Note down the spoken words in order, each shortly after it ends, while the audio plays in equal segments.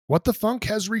What the Funk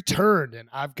has returned, and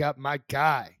I've got my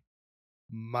guy,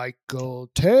 Michael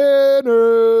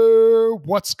Tanner.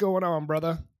 What's going on,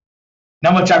 brother?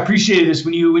 Not much. I appreciated this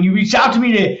when you reached out to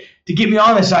me to get me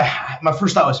on this. My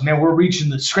first thought was, man, we're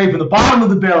scraping the bottom of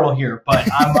the barrel here, but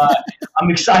I'm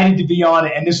excited to be on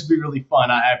it, and this will be really fun.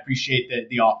 I appreciate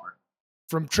the offer.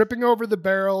 From tripping over the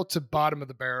barrel to bottom of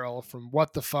the barrel, from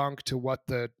what the funk to what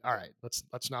the. All right,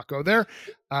 let's not go there.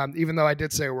 Even though I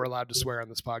did say we're allowed to swear on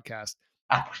this podcast.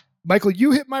 Michael,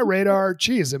 you hit my radar.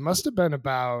 Geez, it must have been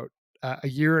about a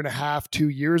year and a half, 2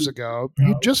 years ago.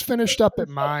 You just finished up at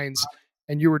Mines,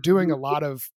 and you were doing a lot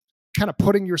of kind of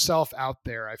putting yourself out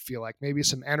there. I feel like maybe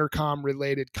some Entercom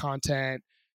related content.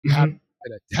 You had a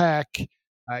bit of tech.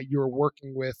 You were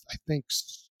working with, I think,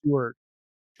 Stuart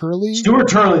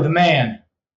Turley, the man.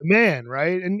 The man,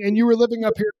 right? And you were living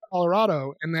up here in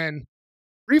Colorado, and then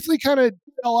briefly kind of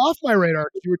fell off my radar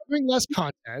because you were doing less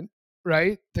content,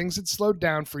 right? Things had slowed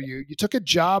down for you. You took a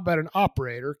job at an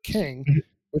operator, King,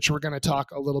 which we're going to talk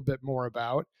a little bit more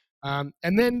about. And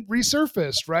then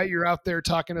resurfaced, right? You're out there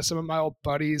talking to some of my old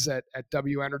buddies at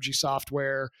W Energy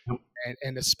Software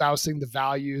and espousing the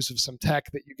values of some tech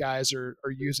that you guys are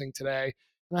using today.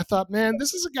 And I thought, man,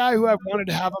 this is a guy who I've wanted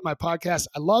to have on my podcast.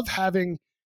 I love having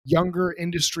younger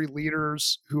industry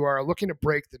leaders who are looking to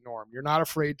break the norm. You're not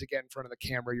afraid to get in front of the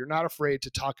camera. You're not afraid to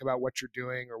talk about what you're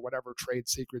doing or whatever trade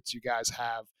secrets you guys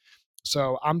have.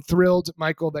 So I'm thrilled,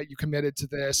 Michael, that you committed to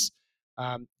this.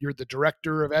 You're the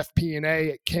director of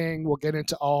FP&A at King. We'll get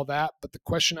into all that. But the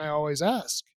question I always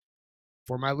ask,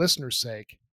 for my listeners'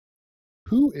 sake,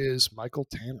 who is Michael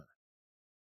Tanner?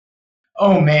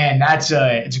 Oh man, it's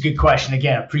a good question.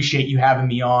 Again, appreciate you having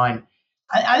me on.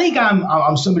 I think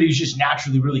I'm somebody who's just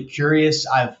naturally really curious.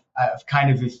 I've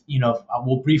kind of, I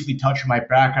will briefly touch on my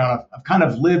background. I've kind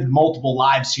of lived multiple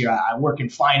lives here. I work in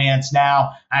finance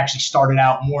now. I actually started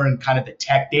out more in kind of the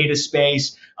tech data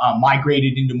space,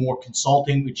 migrated into more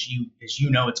consulting, which as you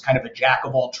know, it's kind of a jack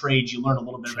of all trades. You learn a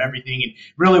little bit of everything. And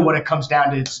really what it comes down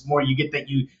to is more you get that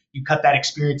you cut that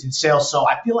experience in sales. So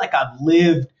I feel like I've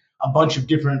lived a bunch of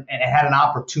different and had an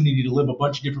opportunity to live a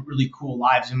bunch of different really cool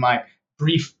lives in my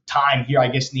brief time here, I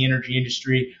guess, in the energy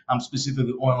industry,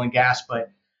 specifically oil and gas. But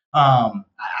I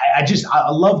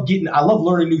love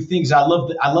learning new things. I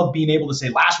love being able to say,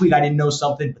 last week I didn't know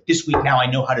something, but this week now I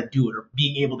know how to do it, or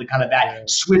being able to kind of that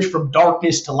switch from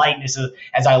darkness to lightness,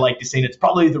 as I like to say. And it's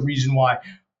probably the reason why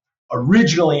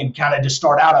originally, and kind of to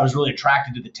start out, I was really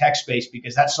attracted to the tech space,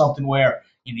 because that's something where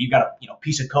you got a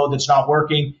piece of code that's not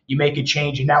working, you make a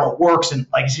change, and now it works. And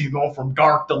like I said, you're going from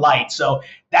dark to light. So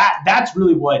that's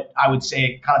really what I would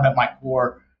say kind of at my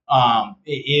core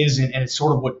is, and it's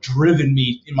sort of what driven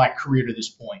me in my career to this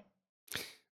point.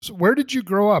 So where did you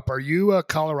grow up? Are you a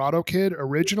Colorado kid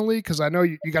originally? Because I know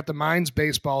you got the Mines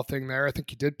baseball thing there. I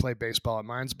think you did play baseball at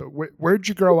Mines, but where did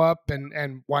you grow up,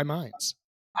 and why Mines?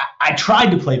 I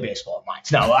tried to play baseball at Mines.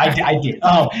 No, I did.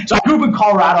 So I grew up in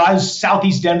Colorado. I was a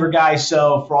Southeast Denver guy.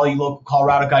 So for all you local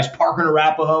Colorado guys, Parker and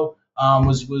Arapahoe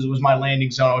was my landing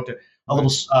zone. I went to a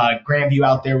little Grandview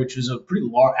out there, which was a pretty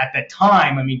large at that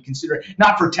time. I mean, consider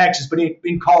not for Texas, but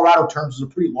in Colorado terms, was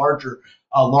a pretty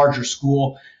larger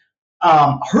school.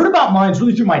 Heard about Mines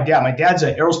really through my dad. My dad's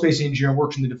an aerospace engineer,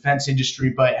 works in the defense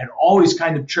industry, but had always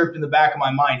kind of chirped in the back of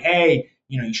my mind, hey,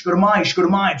 you should go to Mines. You should go to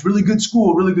Mines. Really good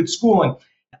school. And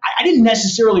I didn't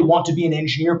necessarily want to be an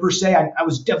engineer per se. I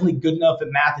was definitely good enough at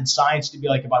math and science to be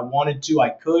like, if I wanted to, I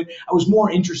could. I was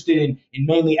more interested in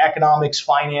mainly economics,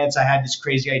 finance. I had this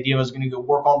crazy idea I was going to go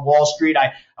work on Wall Street.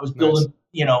 I was building,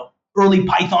 early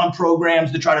Python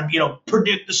programs to try to,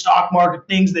 predict the stock market,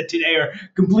 things that today are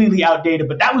completely outdated.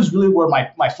 But that was really where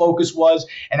my focus was.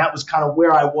 And that was kind of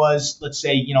where I was, let's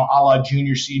say, a la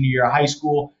junior, senior year of high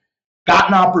school. Got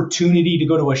an opportunity to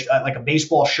go to a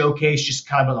baseball showcase, just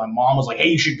kind of my mom was like, hey,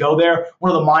 you should go there.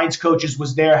 One of the Mines coaches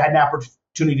was there, had an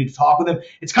opportunity to talk with him.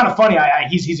 It's kind of funny.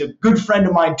 He's a good friend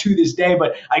of mine to this day,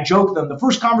 but I joke with him. The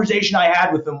first conversation I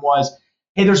had with him was,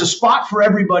 hey, there's a spot for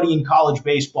everybody in college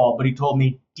baseball, but he told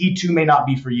me D2 may not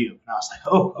be for you. And I was like,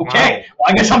 oh, okay. Well,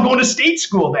 I guess I'm going to state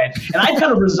school then. And I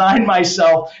kind of resigned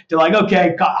myself to like,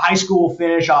 okay, high school will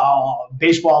finish,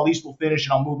 baseball at least will finish,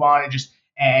 and I'll move on and just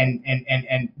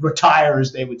and retire,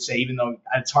 as they would say, even though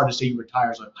it's hard to say you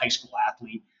retire as a high school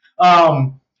athlete.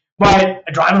 But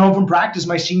driving home from practice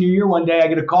my senior year one day, I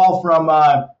get a call from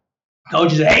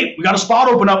coach. He said, hey, we got a spot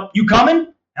open up. You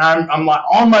coming? And I'm like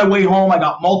on my way home. I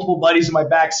got multiple buddies in my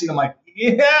backseat. I'm like,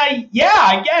 yeah,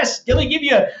 I guess. I'll give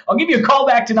you a call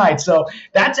back tonight. So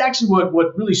that's actually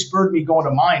what really spurred me going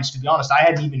to Mines. To be honest, I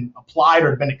hadn't even applied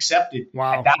or been accepted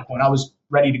at that point. I was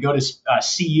ready to go to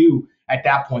CU at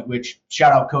that point, which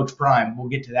shout out Coach Prime. We'll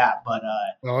get to that. But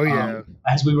Oh yeah.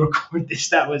 as we record this,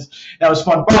 that was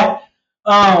fun. But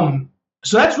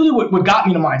so that's really what got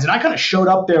me to Mines. And I kind of showed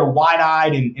up there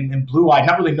wide-eyed and blue-eyed,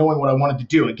 not really knowing what I wanted to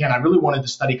do. Again, I really wanted to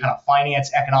study kind of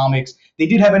finance, economics. They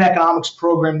did have an economics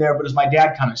program there, but as my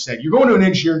dad kind of said, you're going to an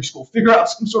engineering school, figure out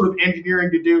some sort of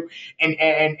engineering to do, and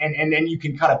then you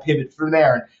can kind of pivot from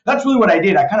there. And that's really what I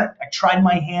did. I tried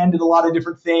my hand at a lot of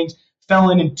different things, fell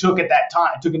in and took in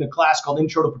a class called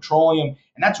Intro to Petroleum,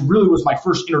 and that's really was my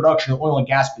first introduction to oil and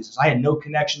gas business. I had no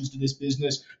connections to this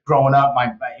business growing up.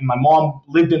 My mom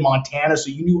lived in Montana, so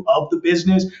you knew of the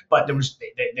business, but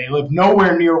they lived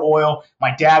nowhere near oil.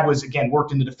 My dad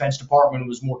worked in the Defense Department and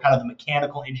was more kind of the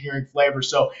mechanical engineering flavor.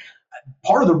 So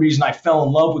part of the reason I fell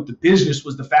in love with the business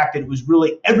was the fact that it was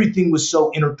really everything was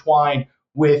so intertwined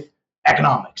with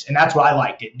economics, and that's what I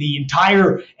liked it. The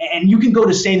entire, and you can go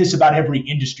to say this about every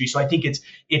industry, so I think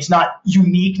it's not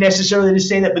unique necessarily to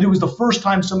say that, but it was the first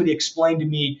time somebody explained to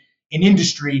me an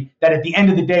industry that at the end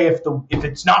of the day, if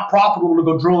it's not profitable to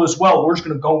go drill this well, we're just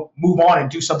going to go move on and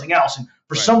do something else. And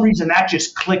for some reason, that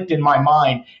just clicked in my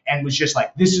mind and was just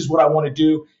like, this is what I want to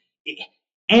do.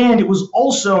 And it was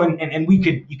also, and you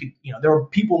could, there were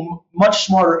people much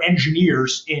smarter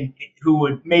engineers who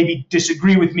would maybe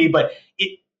disagree with me, but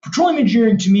petroleum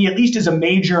engineering to me, at least as a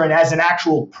major and as an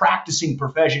actual practicing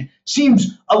profession,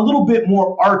 seems a little bit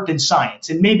more art than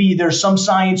science. And maybe there's some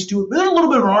science to it, but there's a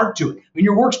little bit of an art to it. I mean,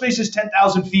 your workspace is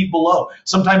 10,000 feet below.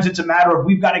 Sometimes it's a matter of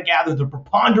we've got to gather the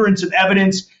preponderance of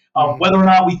evidence of whether or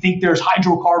not we think there's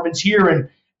hydrocarbons here, and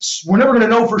we're never going to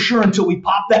know for sure until we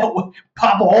pop a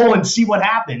hole and see what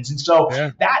happens. And so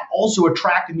that also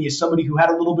attracted me as somebody who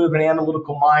had a little bit of an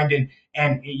analytical mind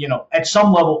and at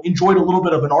some level enjoyed a little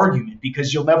bit of an argument,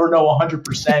 because you'll never know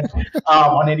 100%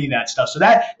 on any of that stuff. So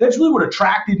that's really what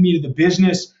attracted me to the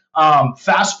business.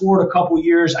 Fast forward a couple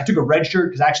years, I took a red shirt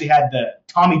because I actually had the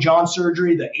Tommy John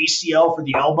surgery, the ACL for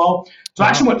the elbow. So I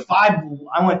actually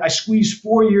I squeezed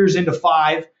 4 years into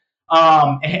 5.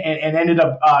 And ended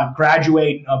up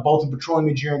graduating both in petroleum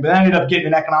engineering, but I ended up getting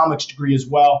an economics degree as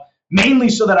well, mainly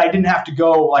so that I didn't have to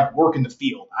go work in the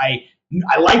field.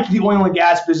 I liked the oil and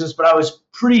gas business, but I was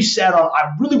pretty set on,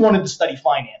 I really wanted to study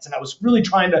finance, and I was really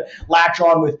trying to latch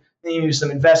on with maybe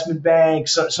some investment bank,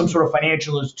 some sort of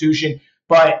financial institution.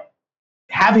 But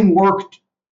having worked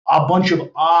a bunch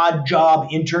of odd job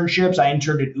internships, I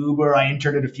interned at Uber, I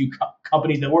interned at a few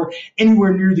companies that weren't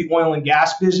anywhere near the oil and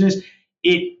gas business.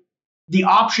 The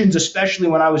options, especially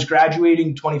when I was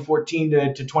graduating 2014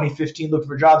 to 2015 looking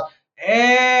for jobs,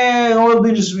 oil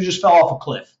business, we just fell off a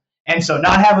cliff. And so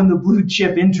not having the blue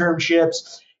chip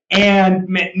internships and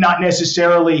not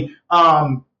necessarily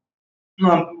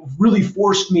really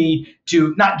forced me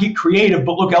to not get creative,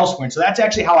 but look elsewhere. And so that's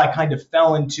actually how I kind of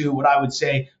fell into what I would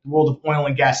say the world of oil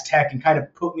and gas tech, and kind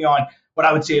of put me on what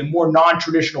I would say a more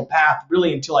non-traditional path,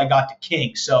 really until I got to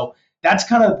King. So that's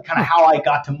kind of how I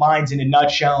got to Mines in a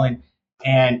nutshell, and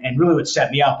really what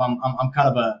set me up. I'm kind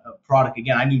of a product.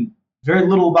 Again, I knew very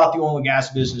little about the oil and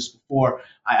gas business before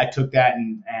I took that,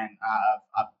 and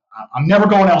I'm never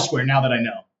going elsewhere now that I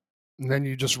know. And then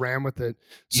you just ran with it.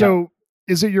 So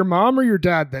is it your mom or your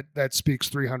dad that speaks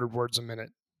 300 words a minute?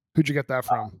 Who'd you get that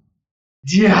from?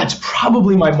 Yeah, it's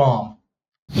probably my mom.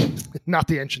 Not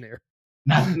the engineer.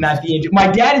 Not the engineer. My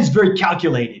dad is very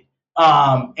calculated,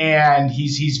 and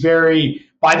he's very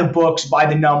by the books, by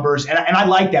the numbers, and I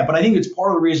like that. But I think it's part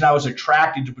of the reason I was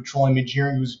attracted to petroleum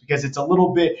engineering was because it's a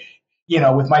little bit,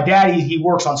 with my dad, he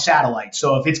works on satellites.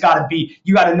 So if it's got to be,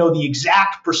 you got to know the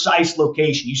exact precise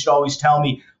location. You should always tell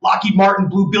me Lockheed Martin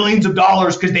blew billions of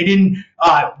dollars because they didn't,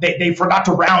 they forgot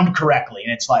to round correctly.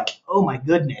 And it's like, oh my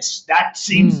goodness, that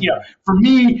seems, for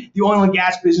me, the oil and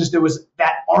gas business, there was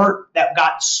that art that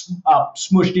got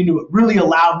smushed into it, really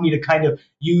allowed me to kind of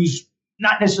use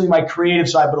not necessarily my creative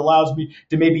side, but allows me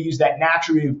to maybe use that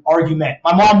natural argument.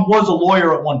 My mom was a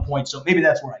lawyer at one point, so maybe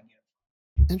that's where I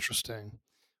get it. Interesting.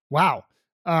 Wow.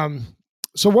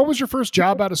 So what was your first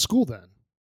job out of school then?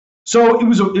 So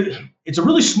it's a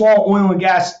really small oil and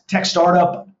gas tech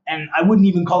startup, and I wouldn't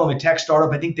even call them a tech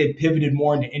startup. I think they pivoted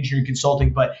more into engineering consulting,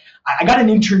 but I got an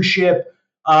internship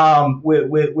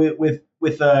with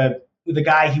a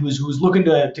guy who was looking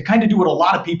to kind of do what a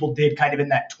lot of people did kind of in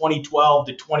that 2012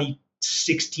 to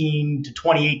 2016 to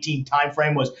 2018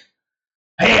 timeframe was,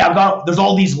 hey, there's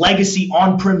all these legacy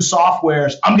on-prem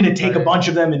softwares. I'm going to take a bunch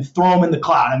of them and throw them in the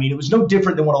cloud. I mean, it was no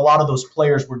different than what a lot of those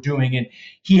players were doing. And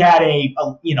he had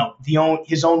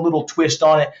his own little twist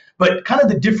on it. But kind of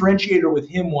the differentiator with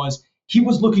him was he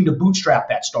was looking to bootstrap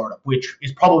that startup, which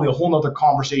is probably a whole nother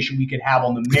conversation we could have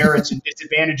on the merits and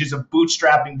disadvantages of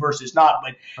bootstrapping versus not.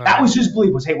 But that was his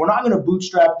belief was, hey, we're not going to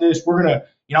bootstrap this. We're going to,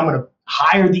 I'm going to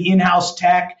hire the in-house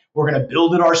tech. We're going to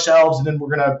build it ourselves, and then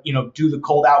we're going to, do the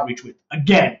cold outreach with.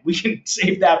 Again, we can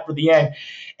save that for the end.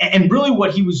 And really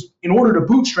what he was, in order to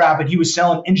bootstrap it, he was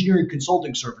selling engineering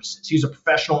consulting services. He was a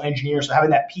professional engineer, so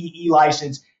having that PE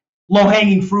license,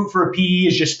 low-hanging fruit for a PE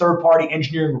is just third-party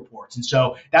engineering reports. And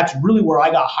so that's really where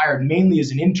I got hired, mainly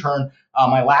as an intern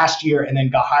my last year, and then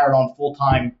got hired on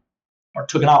full-time, or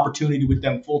took an opportunity with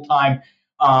them full-time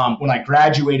when I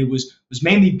graduated, was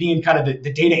mainly being kind of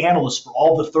the data analyst for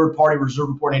all the third-party reserve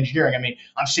report engineering. I mean,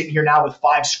 I'm sitting here now with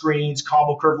 5 screens,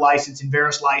 combo curve license,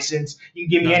 Inveris license. You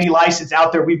can give me any license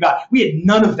out there. We had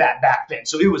none of that back then.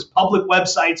 So it was public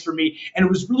websites for me, and it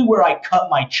was really where I cut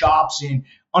my chops in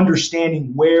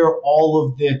understanding where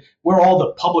all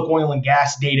the public oil and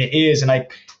gas data is. And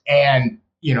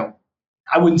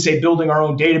I wouldn't say building our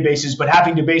own databases, but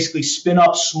having to basically spin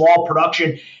up small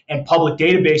production and public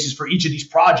databases for each of these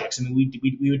projects. I mean,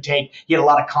 we would take, he had a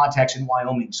lot of contacts in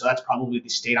Wyoming, so that's probably the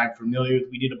state I'm familiar with.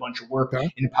 We did a bunch of work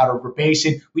in the Powder River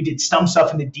Basin. We did some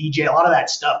stuff in the DJ, a lot of that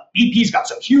stuff. BP's got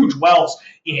some huge wells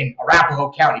in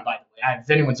Arapahoe County, by the way. If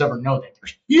anyone's ever known that,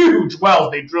 there's huge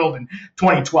wells they drilled in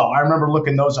 2012. I remember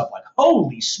looking those up like,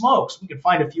 holy smokes, we could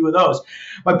find a few of those.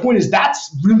 My point is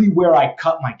that's really where I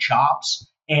cut my chops.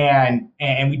 And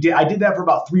I did that for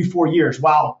about 3-4 years.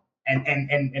 Wow. And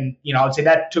I would say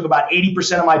that took about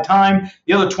 80% of my time.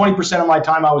 The other 20% of my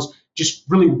time, I was just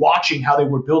really watching how they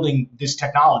were building this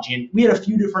technology. And we had a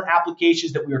few different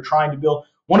applications that we were trying to build.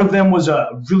 One of them was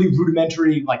a really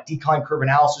rudimentary like decline curve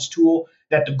analysis tool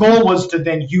that the goal was to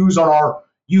then use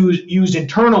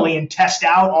internally and test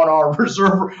out on our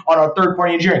reserve, on our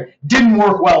third-party engineering. Didn't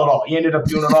work well at all. He ended up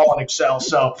doing it all in Excel.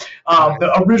 So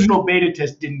the original beta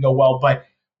test didn't go well, but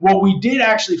what we did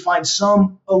actually find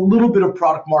a little bit of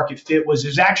product market fit was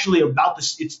there's actually about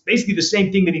this. It's basically the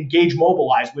same thing that Engage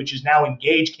mobilized, which is now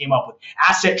Engage came up with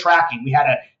asset tracking.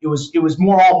 It was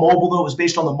more all mobile though. It was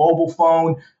based on the mobile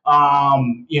phone.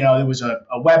 There was a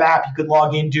web app you could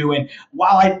log into. And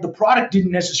while the product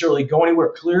didn't necessarily go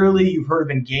anywhere, clearly you've heard of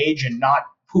Engage and not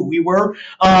who we were.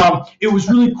 It was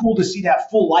really cool to see that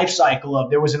full life cycle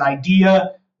of there was an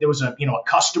idea, there was a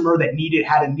customer that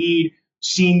had a need.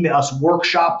 Seeing us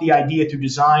workshop the idea through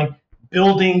design,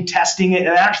 building, testing it, and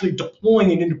actually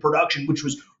deploying it into production, which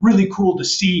was really cool to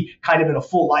see kind of in a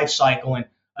full life cycle. And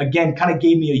again, kind of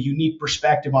gave me a unique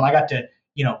perspective on I got to,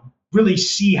 really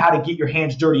see how to get your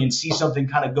hands dirty and see something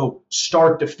kind of go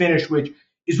start to finish, which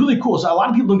is really cool. So a lot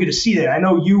of people don't get to see that. I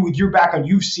know you, with your background,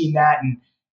 you've seen that. And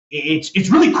it's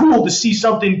really cool to see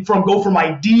something go from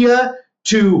idea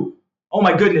to, oh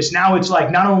my goodness, now it's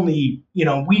like not only,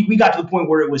 we got to the point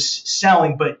where it was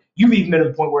selling, but you've even been to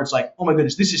the point where it's like, oh my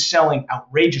goodness, this is selling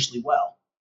outrageously well.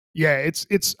 Yeah,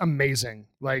 it's amazing.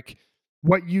 Like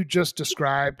what you just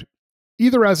described,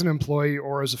 either as an employee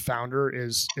or as a founder,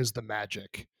 is the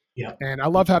magic. Yeah. And I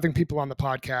love having people on the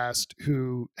podcast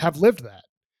who have lived that.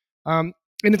 And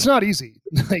it's not easy.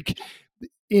 Like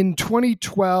in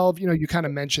 2012, you kind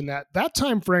of mentioned that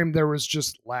time frame, there was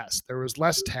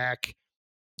less tech.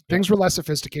 Things were less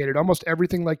sophisticated. Almost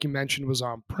everything, like you mentioned, was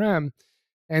on-prem.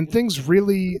 And things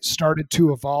really started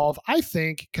to evolve, I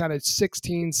think, kind of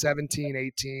 16, 17,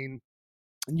 18.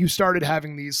 And you started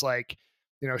having these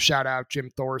shout out Jim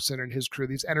Thorson and his crew,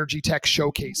 these energy tech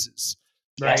showcases,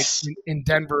 right? Yes. In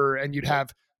Denver. And you'd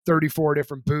have 34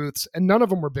 different booths, and none of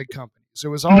them were big companies. It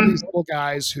was all these little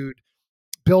guys who'd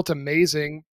built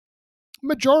amazing,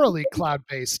 majorly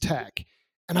cloud-based tech.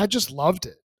 And I just loved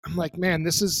it. I'm like, man,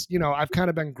 this is, I've kind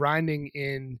of been grinding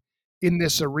in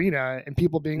this arena, and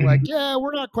people being like, yeah,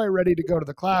 we're not quite ready to go to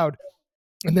the cloud.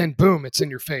 And then boom, it's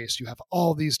in your face. You have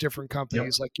all these different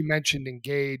companies, like you mentioned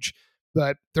Engage,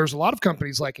 but there's a lot of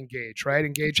companies like Engage, right?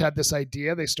 Engage had this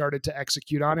idea. They started to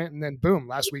execute on it. And then boom,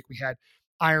 last week we had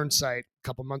Ironsight. A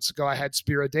couple months ago, I had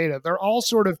Spira Data. They're all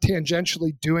sort of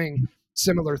tangentially doing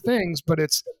similar things, but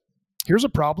here's a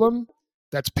problem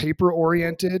that's paper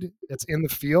oriented, that's in the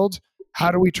field. How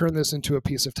do we turn this into a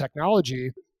piece of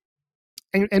technology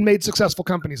and made successful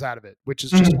companies out of it, which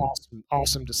is just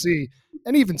awesome to see.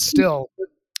 And even still,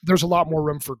 there's a lot more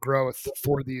room for growth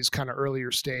for these kind of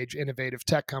earlier stage innovative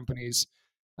tech companies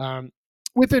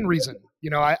within reason.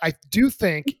 I do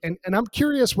think, and I'm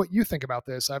curious what you think about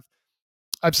this.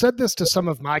 I've said this to some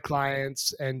of my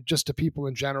clients and just to people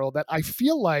in general, that I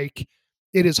feel like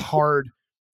it is hard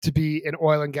to be an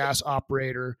oil and gas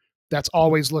operator that's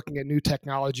always looking at new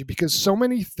technology, because so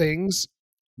many things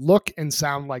look and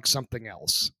sound like something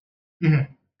else.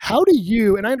 How do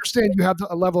you, and I understand you have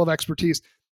a level of expertise,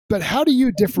 But how do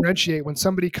you differentiate when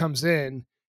somebody comes in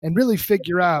and really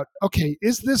figure out, okay,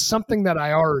 is this something that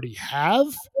I already have?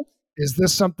 Is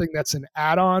this something that's an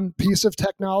add-on piece of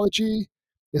technology?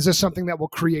 Is this something that will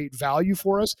create value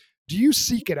for us? Do you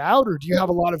seek it out, or do you have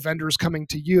a lot of vendors coming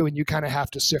to you and you kind of have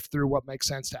to sift through what makes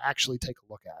sense to actually take a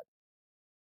look at?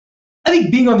 I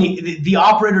think being on the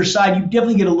operator side, you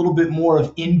definitely get a little bit more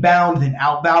of inbound than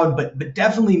outbound, but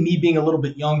definitely me being a little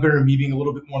bit younger and me being a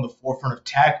little bit more on the forefront of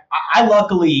tech, I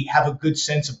luckily have a good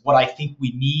sense of what I think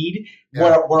we need.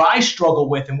 Yeah. Where I struggle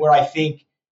with, and where I think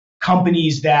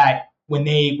companies that when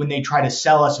they try to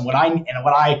sell us, and what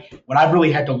I've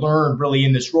really had to learn really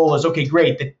in this role is, okay,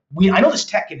 great, that I know this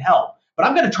tech can help, but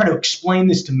I'm going to try to explain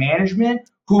this to management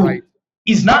who Right.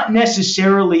 is not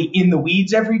necessarily in the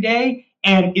weeds every day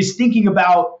and is thinking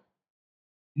about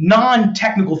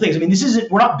non-technical things. I mean,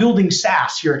 we're not building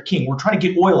SaaS here at King. We're trying to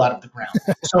get oil out of the ground.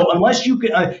 So unless you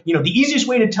can, the easiest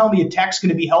way to tell me a tech's going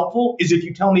to be helpful is if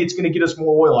you tell me it's going to get us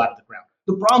more oil out of the ground.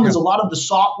 The problem is a lot of the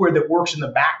software that works in the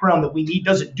background that we need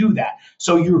doesn't do that.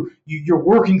 So you're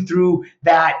working through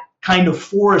that kind of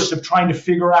forest of trying to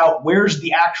figure out where's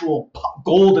the actual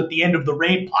gold at the end of the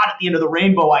pot at the end of the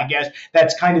rainbow, I guess.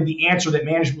 That's kind of the answer that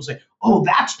management will say, oh,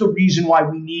 that's the reason why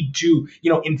we need to,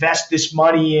 invest this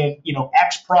money in,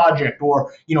 X project,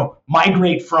 or,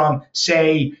 migrate from,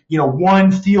 say,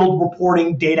 one field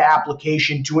reporting data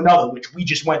application to another, which we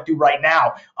just went through right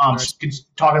now.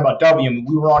 Talking about W, I mean,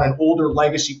 we were on an older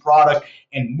legacy product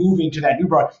and moving to that new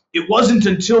product. It wasn't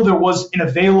until there was an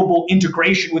available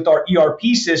integration with our ERP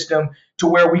system to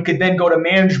where we could then go to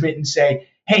management and say,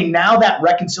 hey, now that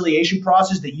reconciliation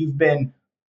process that you've been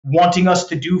wanting us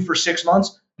to do for 6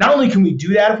 months, not only can we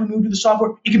do that if we move to the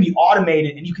software, it can be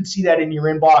automated, and you can see that in your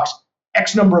inbox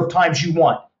X number of times you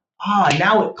want.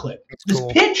 Now it clicked. That's cool.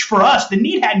 This pitch for us, the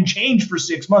need hadn't changed for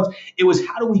 6 months. It was,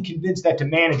 how do we convince that to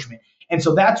management? And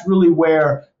so that's really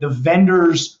where the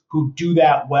vendors who do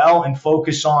that well and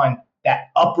focus on that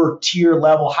upper tier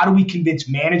level, how do we convince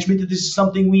management that this is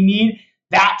something we need?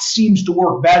 That seems to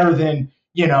work better than,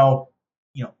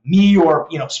 me or,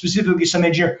 specifically some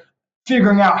engineer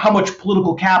figuring out how much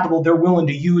political capital they're willing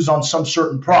to use on some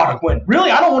certain product, when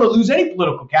really I don't want to lose any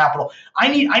political capital. I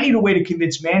need a way to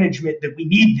convince management that we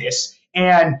need this,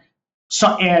 or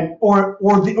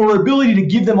the ability to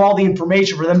give them all the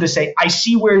information for them to say, I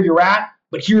see where you're at,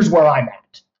 but here's where I'm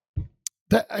at.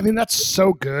 That's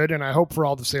so good. And I hope for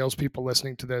all the salespeople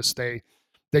listening to this, they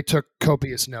took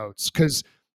copious notes, because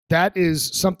that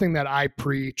is something that I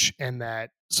preach, and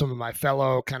that some of my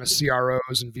fellow kind of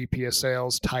CROs and VP of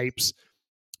sales types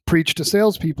preach to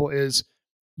salespeople is,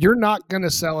 you're not going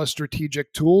to sell a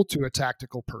strategic tool to a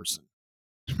tactical person,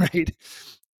 right?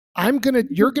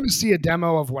 You're going to see a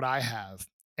demo of what I have,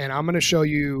 and I'm going to show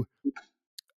you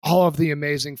all of the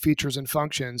amazing features and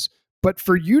functions. But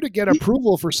for you to get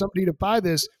approval for somebody to buy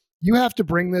this, you have to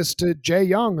bring this to Jay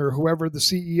Young or whoever the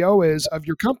CEO is of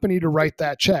your company to write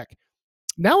that check.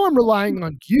 Now I'm relying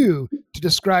on you to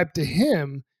describe to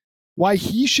him why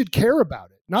he should care about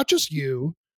it. Not just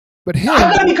you, but him. I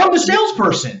got to become the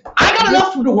salesperson. I got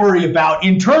enough to worry about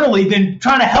internally than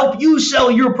trying to help you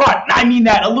sell your product. I mean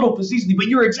that a little facetiously, but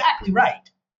you're exactly right.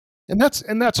 And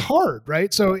that's hard,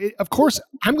 right? So of course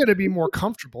I'm going to be more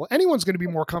comfortable. Anyone's going to be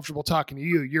more comfortable talking to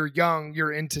you. You're young,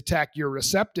 you're into tech, you're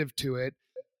receptive to it.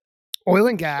 Oil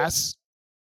and gas,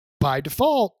 by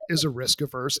default, is a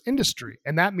risk-averse industry.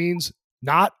 And that means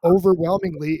not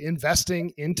overwhelmingly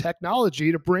investing in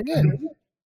technology to bring in.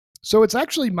 So it's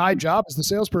actually my job as the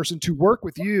salesperson to work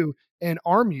with you and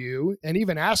arm you, and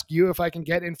even ask you if I can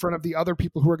get in front of the other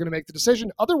people who are going to make the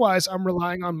decision. Otherwise, I'm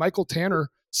relying on Michael Tanner,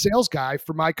 sales guy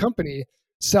for my company,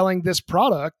 selling this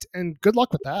product, and good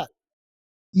luck with that.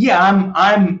 Yeah,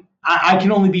 I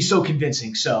can only be so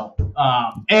convincing. So,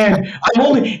 and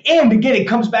again, it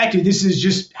comes back to, this is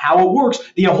just how it works.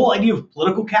 The whole idea of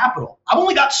political capital. I've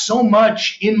only got so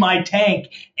much in my tank,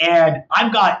 and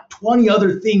I've got 20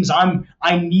 other things I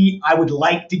would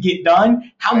like to get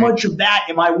done. How much of that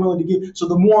am I willing to give? So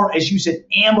the more, as you said,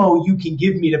 ammo you can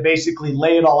give me to basically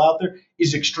lay it all out there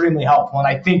is extremely helpful. And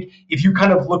I think if you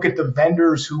kind of look at the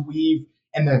vendors who we've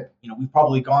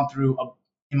probably gone through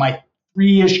in my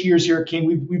 3-ish years here at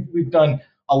King, we've done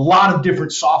a lot of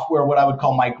different software, what I would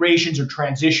call migrations or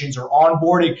transitions or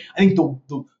onboarding. I think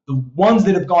the ones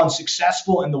that have gone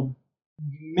successful, and the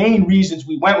main reasons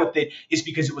we went with it, is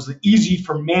because it was easy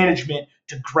for management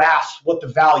to grasp what the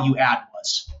value add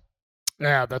was.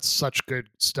 Yeah, that's such good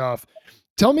stuff.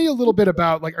 Tell me a little bit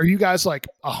about, are you guys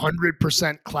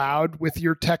 100% cloud with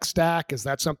your tech stack? Is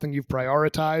that something you've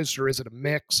prioritized, or is it a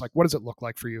mix? What does it look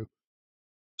like for you?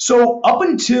 So up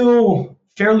until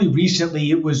fairly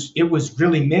recently, it was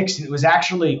really mixed, and it was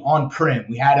actually on-prem.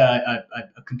 We had a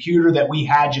computer that we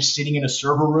had just sitting in a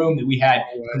server room that we had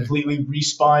completely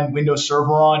respun Windows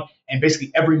Server on, and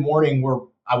basically every morning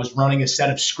I was running a set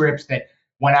of scripts that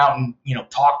went out and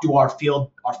talked to our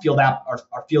field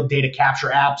data capture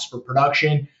apps for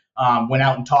production. Went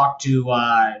out and talked to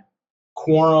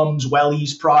Quorum's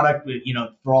Welly's product,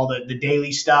 for all the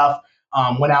daily stuff.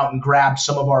 Went out and grabbed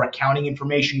some of our accounting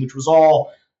information, which was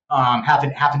all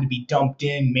happened to be dumped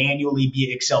in manually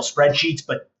via Excel spreadsheets,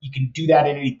 but you can do that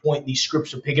at any point. These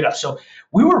scripts will pick it up. So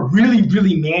we were really,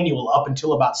 really manual up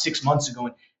until about 6 months ago.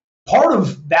 And part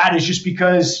of that is just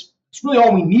because it's really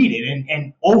all we needed,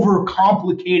 and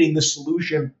overcomplicating the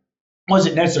solution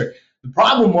wasn't necessary. The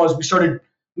problem was we started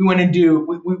running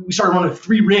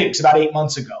 3 rigs about 8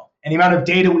 months ago. And the amount of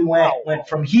data we went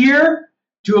from here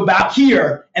to about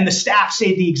here, and the staff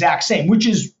stayed the exact same, which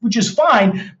is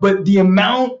fine. But the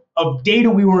amount of data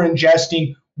we were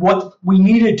ingesting, what we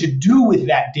needed to do with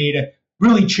that data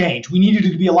really changed. We needed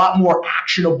it to be a lot more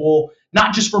actionable,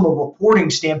 not just from a reporting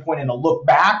standpoint and a look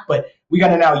back, but we got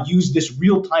to now use this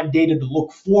real-time data to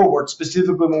look forward,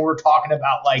 specifically when we're talking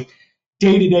about like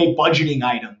day-to-day budgeting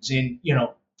items. And,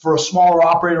 for a smaller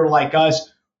operator like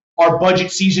us, our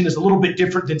budget season is a little bit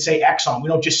different than, say, Exxon. We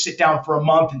don't just sit down for a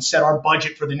month and set our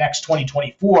budget for the next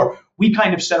 2024. We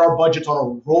kind of set our budgets on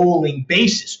a rolling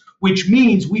basis, which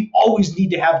means we always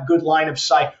need to have good line of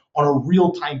sight on a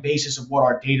real-time basis of what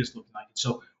our data is looking like.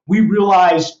 So we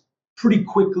realized pretty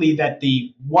quickly that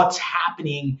the what's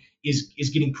happening is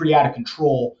getting pretty out of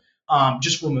control,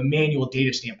 just from a manual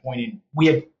data standpoint. And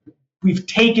we've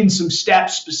taken some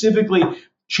steps, specifically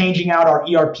changing out our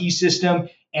ERP system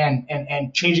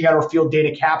and changing out our field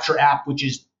data capture app, which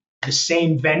is the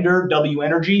same vendor, W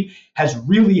Energy, has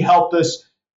really helped us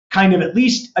kind of at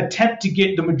least attempt to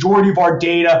get the majority of our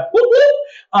data,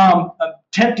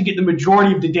 attempt to get the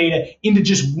majority of the data into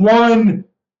just one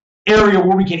area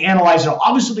where we can analyze it.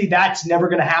 Obviously, that's never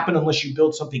going to happen unless you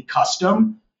build something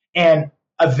custom, and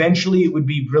eventually it would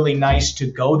be really nice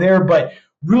to go there. But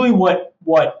really what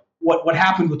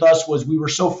happened with us was we were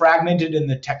so fragmented in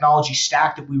the technology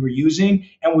stack that we were using,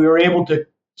 and we were able to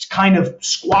kind of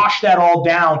squash that all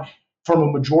down from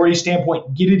a majority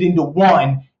standpoint, get it into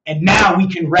one, and now we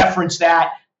can reference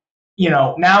that.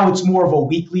 Now it's more of a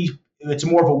weekly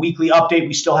update.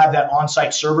 We still have that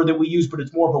on-site server that we use, but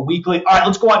it's more of a weekly. All right,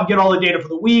 let's go out and get all the data for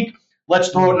the week. Let's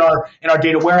throw it in our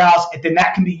data warehouse, and then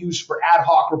that can be used for ad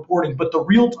hoc reporting. But the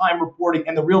real-time reporting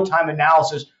and the real-time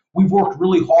analysis, we've worked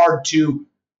really hard to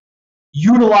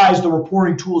utilize the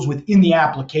reporting tools within the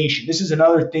application. This is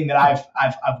another thing that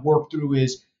I've worked through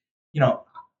is,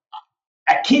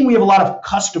 at King we have a lot of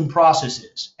custom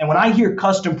processes, and when I hear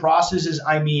custom processes,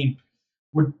 I mean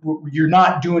you're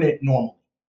not doing it normally,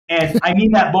 and I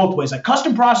mean that both ways. Like,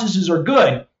 custom processes are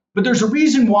good, but there's a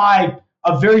reason why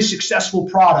a very successful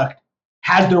product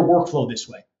has their workflow this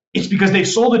way. It's because they've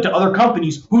sold it to other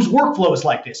companies whose workflow is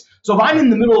like this. So if I'm in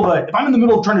the middle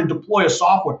of trying to deploy a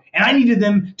software and I needed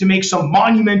them to make some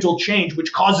monumental change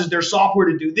which causes their software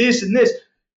to do this and this,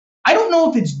 I don't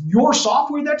know if it's your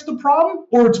software that's the problem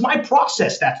or it's my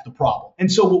process that's the problem.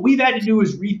 And so what we've had to do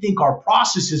is rethink our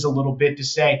processes a little bit to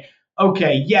say,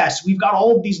 okay, yes, we've got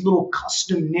all of these little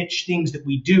custom niche things that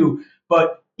we do,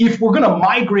 but if we're going to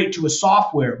migrate to a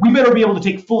software, we better be able to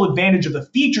take full advantage of the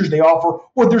features they offer,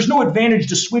 or there's no advantage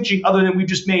to switching other than we've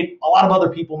just made a lot of other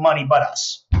people money but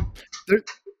us.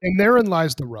 And therein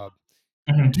lies the rub.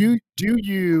 Mm-hmm. Do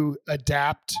you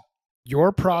adapt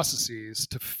your processes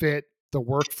to fit the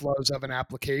workflows of an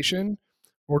application,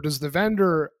 or does the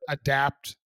vendor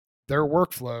adapt their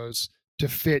workflows to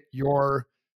fit your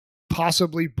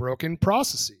possibly broken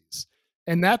processes?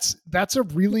 And that's a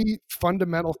really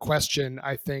fundamental question,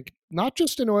 I think, not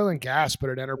just in oil and gas,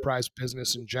 but in enterprise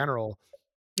business in general.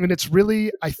 And it's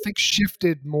really, I think,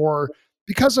 shifted more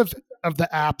because of the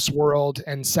apps world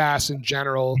and SaaS in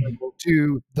general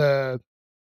to the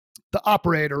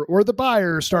operator or the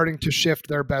buyer starting to shift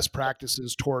their best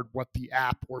practices toward what the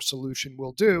app or solution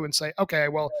will do and say, okay,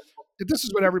 well, if this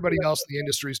is what everybody else in the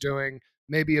industry is doing,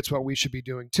 maybe it's what we should be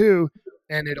doing too.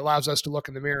 And it allows us to look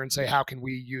in the mirror and say, how can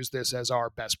we use this as our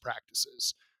best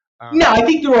practices? No, I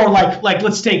think there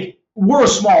are we're a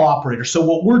small operator. So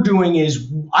what we're doing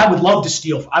is I want to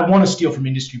steal from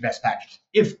industry best practices.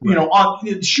 If,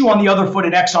 shoe on the other foot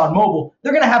at ExxonMobil,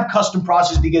 they're going to have custom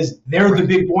processes because they're the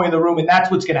big boy in the room and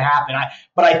that's what's going to happen.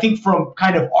 But I think from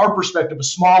kind of our perspective, a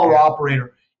smaller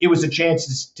operator, it was a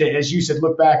chance to, as you said,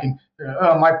 look back and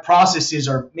my processes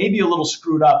are maybe a little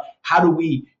screwed up. How do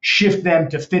we shift them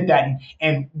to fit that?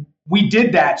 And we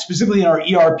did that specifically in our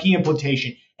ERP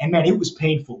implementation. And man, it was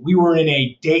painful. We were in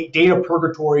a data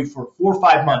purgatory for 4 or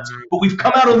 5 months, but we've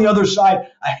come out on the other side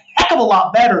a heck of a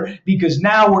lot better because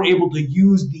now we're able to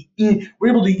use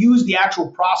the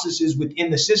actual processes within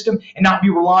the system and not be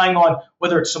relying on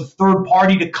whether it's some third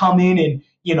party to come in and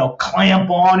clamp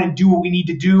on and do what we need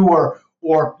to do,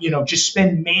 or just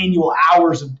spend manual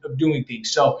hours of doing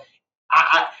things. So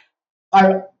I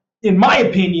in my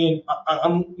opinion,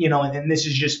 and this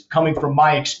is just coming from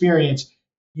my experience,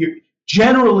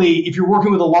 generally, if you're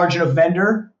working with a large enough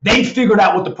vendor, they've figured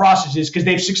out what the process is because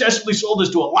they've successfully sold this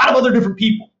to a lot of other different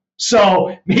people.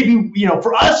 So maybe,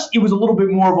 for us, it was a little bit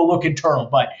more of a look internal,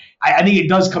 but I think it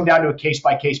does come down to a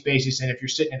case-by-case basis. And if you're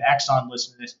sitting at Exxon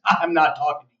listening to this, I'm not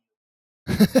talking to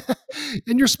you.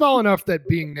 And you're small enough that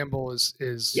being nimble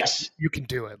is yes, you can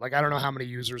do it. Like, I don't know how many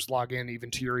users log in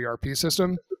even to your ERP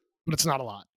system, but it's not a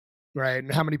lot, right?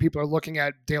 And how many people are looking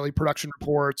at daily production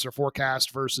reports or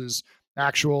forecast versus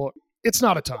actual, it's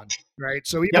not a ton, right?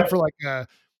 So even for like a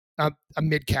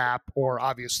mid cap or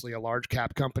obviously a large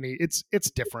cap company, it's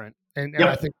different. And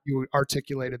I think you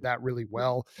articulated that really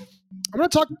well. I'm going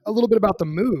to talk a little bit about the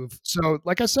move. So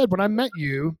like I said, when I met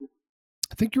you,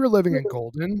 I think you were living in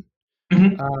Golden,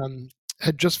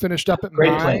 had just finished up at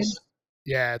Great Mine. place.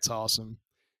 Yeah, it's awesome.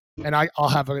 And I'll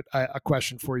have a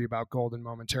question for you about Golden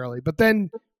momentarily. But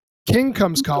then King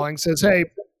comes calling, says, hey,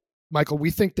 Michael, we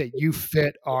think that you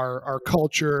fit our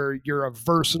culture. You're a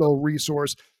versatile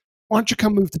resource. Why don't you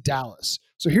come move to Dallas?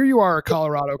 So here you are, a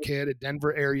Colorado kid, a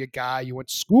Denver area guy. You went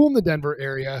to school in the Denver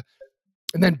area,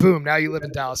 and then boom, now you live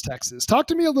in Dallas, Texas. Talk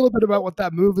to me a little bit about what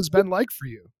that move has been like for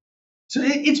you. So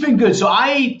it's been good. So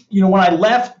when I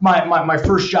left my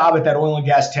first job at that oil and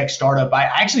gas tech startup, I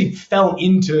actually fell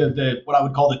into what I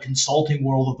would call the consulting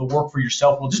world of the work for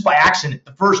yourself world just by accident.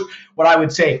 The first, what I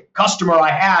would say, customer I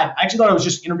actually thought I was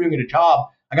just interviewing at a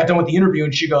job. I got done with the interview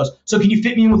and she goes, so can you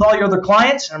fit me in with all your other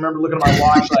clients? And I remember looking at my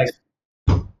watch like,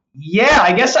 yeah,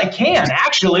 I guess I can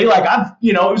actually. Like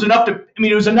it was enough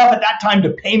at that time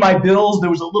to pay my bills. There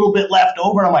was a little bit left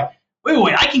over. And I'm like,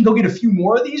 wait, I can go get a few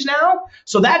more of these now.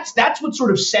 So that's what sort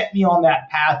of set me on that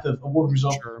path of working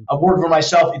for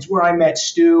myself. It's where I met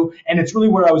Stu, and it's really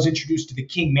where I was introduced to the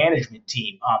King management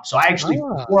team. So I actually,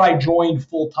 before I joined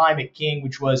full time at King,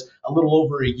 which was a little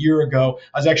over a year ago,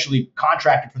 I was actually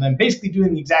contracted for them, basically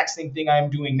doing the exact same thing I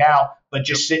am doing now, but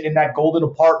just sitting in that golden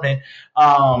apartment.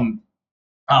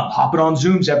 Hopping on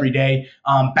Zooms every day.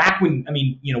 Back when,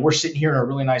 we're sitting here in a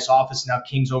really nice office now.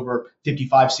 King's over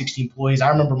 55, 60 employees. I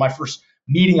remember my first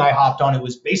meeting I hopped on, it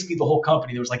was basically the whole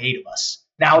company. There was like 8 of us.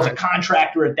 Now I was a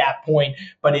contractor at that point,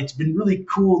 but it's been really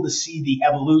cool to see the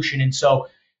evolution. And so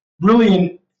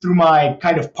really through my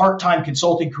kind of part-time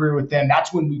consulting career with them,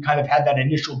 that's when we kind of had that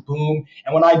initial boom.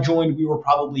 And when I joined, we were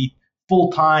probably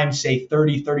full-time, say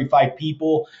 30, 35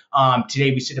 people.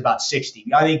 Today we sit about 60.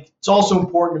 I think it's also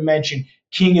important to mention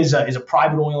King is a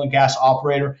private oil and gas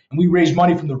operator, and we raise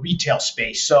money from the retail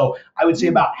space. So I would say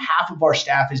about half of our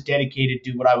staff is dedicated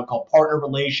to what I would call partner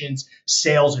relations,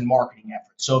 sales, and marketing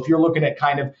efforts. So if you're looking at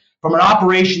kind of from an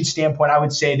operations standpoint, I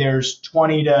would say there's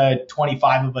 20 to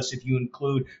 25 of us if you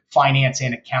include finance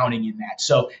and accounting in that.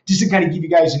 So just to kind of give you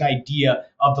guys an idea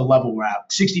of the level we're at.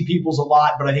 60 people is a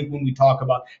lot, but I think when we talk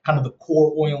about kind of the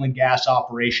core oil and gas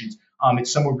operations,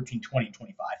 it's somewhere between 20 and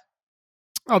 25.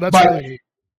 Oh, that's really neat.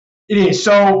 It is.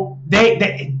 So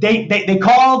they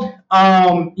called,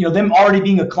 them already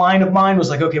being a client of mine was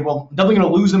like, okay, well, I'm definitely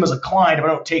going to lose them as a client if I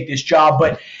don't take this job.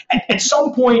 But at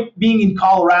some point being in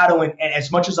Colorado and as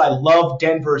much as I love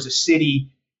Denver as a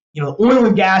city, oil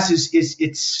and gas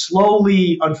it's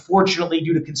slowly, unfortunately,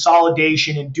 due to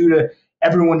consolidation and due to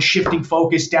everyone shifting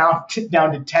focus down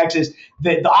to Texas,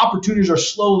 the opportunities are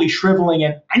slowly shriveling.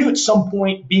 And I knew at some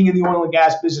point being in the oil and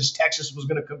gas business, Texas was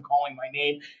going to come calling my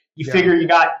name. You figure you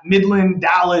got Midland,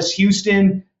 Dallas,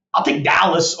 Houston. I'll take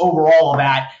Dallas over all of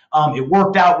that. It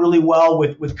worked out really well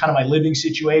with kind of my living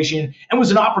situation and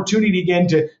was an opportunity again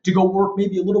to go work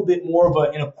maybe a little bit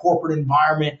more in a corporate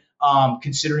environment,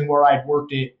 considering where I'd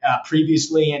worked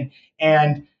previously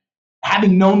and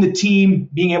having known the team,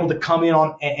 being able to come in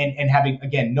on and having,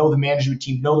 again, know the management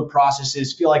team, know the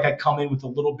processes, feel like I come in with a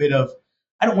little bit of,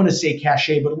 I don't want to say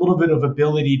cachet, but a little bit of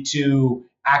ability to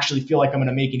actually feel like I'm going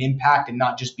to make an impact and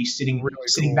not just be sitting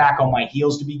back on my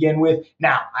heels to begin with.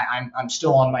 Now, I'm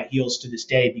still on my heels to this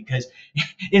day because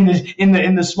in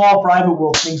the small private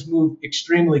world, things move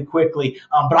extremely quickly.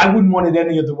 But I wouldn't want it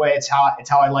any other way. It's how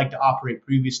I like to operate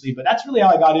previously. But that's really how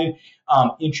I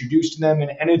got introduced to them,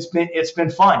 and it's been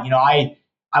fun. I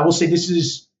will say this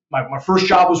is my first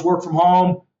job was work from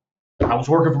home. I was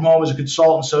working from home as a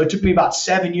consultant, so it took me about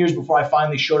 7 years before I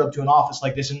finally showed up to an office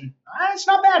like this, and it's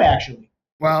not bad actually.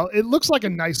 Well, it looks like a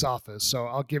nice office, so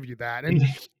I'll give you that. And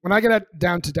when I get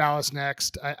down to Dallas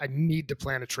next, I need to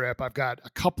plan a trip. I've got a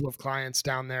couple of clients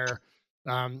down there.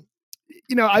 Um,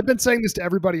 I've been saying this to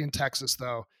everybody in Texas,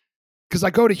 though, because I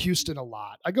go to Houston a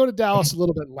lot. I go to Dallas a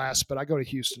little bit less, but I go to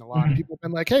Houston a lot. And people have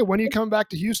been like, "Hey, when are you coming back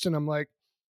to Houston?" I'm like,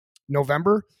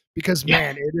 "November," because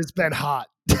man, it has been hot.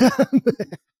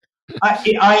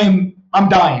 I'm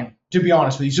dying, to be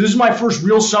honest with you. So this is my first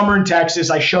real summer in Texas.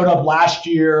 I showed up last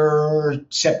year,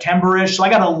 September-ish. So I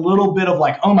got a little bit of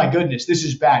like, oh my goodness, this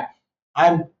is bad.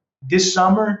 This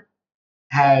summer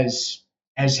has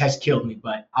killed me,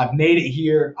 but I've made it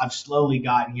here. I've slowly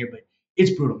gotten here, but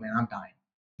it's brutal, man. I'm dying.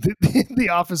 The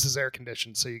office is air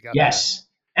conditioned, so you got yes.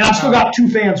 That. And I've still got 2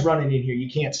 fans running in here. You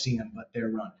can't see them, but they're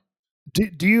running.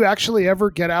 Do you actually ever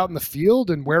get out in the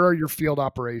field, and where are your field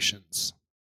operations?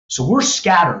 So we're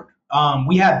scattered.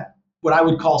 We have what I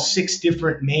would call 6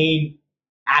 different main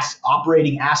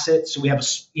operating assets. So we have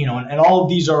and all of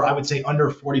these are, I would say, under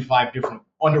 45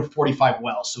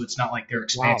 wells. So it's not like they're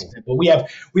expansive. Wow. But we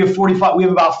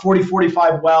have about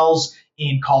 45 wells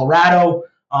in Colorado.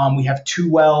 We have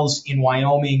 2 wells in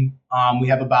Wyoming. We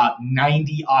have about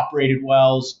 90 operated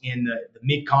wells in the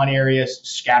Mid-Con area,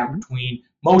 scattered between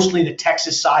mostly the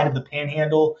Texas side of the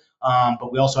Panhandle,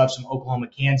 but we also have some Oklahoma,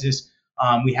 Kansas.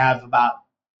 We have about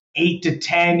 8 to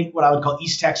 10 what I would call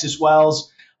East Texas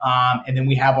wells, and then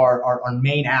we have our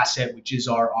main asset, which is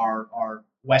our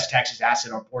West Texas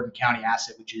asset, our Borden County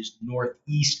asset, which is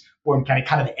northeast Borden County,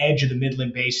 kind of the edge of the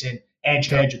Midland Basin,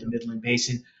 edge of the Midland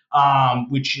Basin.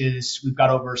 Which is, we've got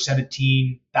over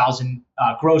 17,000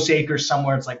 gross acres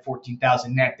somewhere. It's like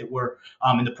 14,000 net that we're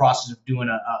in the process of doing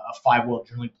a 5-well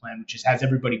drilling plan, which has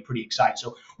everybody pretty excited.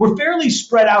 So we're fairly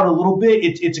spread out a little bit.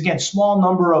 It's again, small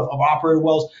number of operated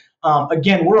wells.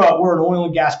 Again, we're an oil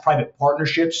and gas private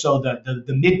partnership. So the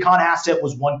Mid-Con asset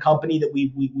was one company that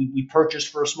we purchased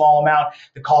for a small amount.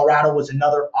 The Colorado was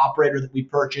another operator that we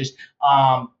purchased.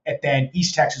 And then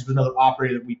East Texas was another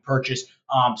operator that we purchased.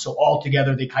 So all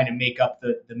together, they kind of make up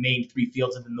the main 3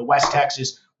 fields. And then the West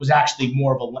Texas was actually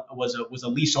more of a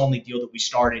lease only deal that we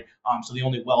started. So the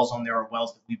only wells on there are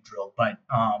wells that we've drilled, but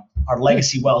our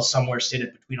legacy wells somewhere sit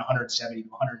at between 170 to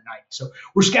 190. So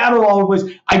we're scattered all over the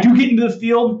place. I do get into the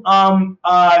field,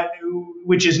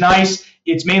 which is nice.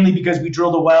 It's mainly because we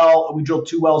drilled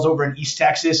 2 wells over in East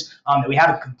Texas that we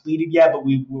haven't completed yet, but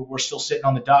we're still sitting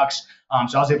on the ducks.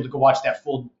 So I was able to go watch that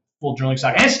full drilling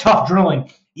cycle. And it's tough drilling.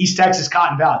 East Texas,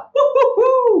 Cotton Valley.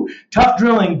 Woo-hoo-hoo! Tough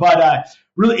drilling, but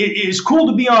really it's cool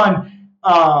to be on.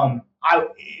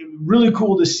 Really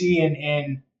cool to see,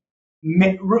 and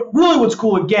really what's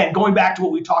cool, again, going back to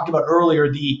what we talked about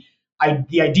earlier, the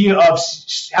idea of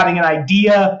having an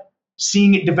idea,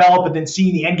 seeing it develop, and then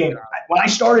seeing the end game. When I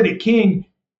started at King,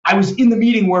 I was in the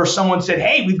meeting where someone said,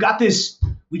 "Hey, we've got this.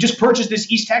 We just purchased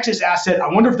this East Texas asset. I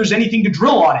wonder if there's anything to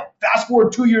drill on it." Fast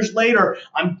forward 2 years later,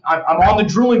 I'm on the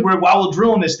drilling rig while we're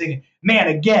drilling this thing. Man,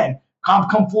 again,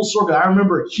 come full circle. I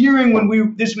remember hearing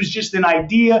when this was just an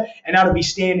idea, and now to be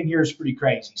standing here is pretty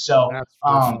crazy. So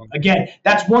again,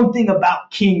 that's one thing about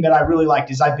King that I really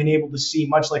liked, is I've been able to see,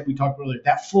 much like we talked earlier,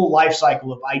 that full life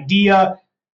cycle of idea.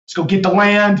 Let's go get the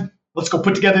land. Let's go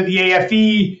put together the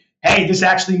AFE. Hey, this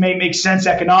actually may make sense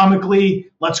economically.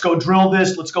 Let's go drill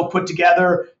this. Let's go put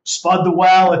together, spud the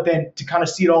well, and then to kind of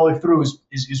see it all the way through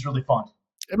is really fun.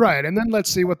 Right. And then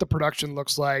let's see what the production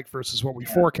looks like versus what we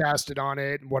forecasted on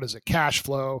it. And what is it, cash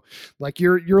flow? Like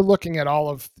you're looking at all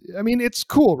of, I mean, it's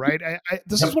cool, right?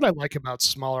 This is what I like about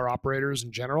smaller operators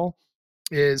in general,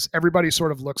 is everybody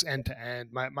sort of looks end to end.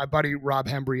 My buddy, Rob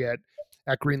Hembry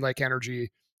at Green Lake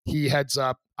Energy, he heads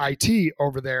up IT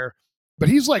over there. But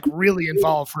he's like really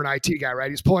involved for an IT guy, right?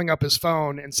 He's pulling up his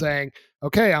phone and saying,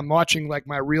 okay, I'm watching like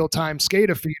my real-time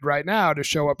SCADA feed right now to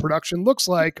show what production looks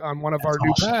like on one of our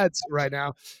new pads right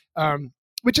now,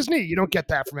 which is neat. You don't get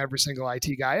that from every single IT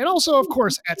guy. And also, of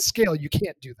course, at scale, you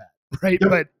can't do that, right?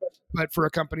 Yep. But for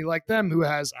a company like them who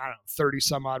has, 30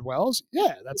 some odd wells,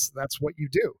 yeah, that's what you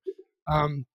do. I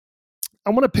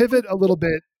want to pivot a little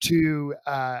bit to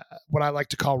what I like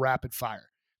to call rapid fire.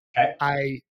 Okay.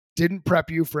 I didn't prep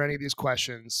you for any of these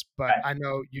questions, but I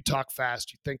know you talk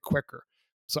fast, you think quicker.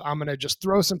 So I'm going to just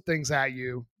throw some things at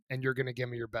you, and you're going to give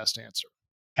me your best answer.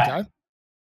 Okay?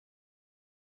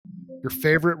 Your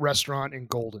favorite restaurant in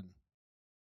Golden?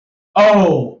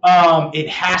 It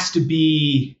has to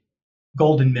be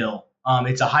Golden Mill.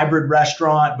 It's a hybrid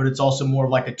restaurant, but it's also more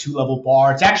of like a 2-level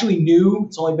bar. It's actually new.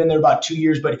 It's only been there about 2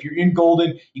 years, but if you're in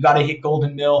Golden, you got to hit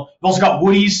Golden Mill. You've also got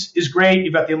Woody's is great.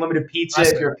 You've got the unlimited pizza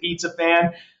if you're a pizza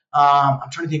fan. I'm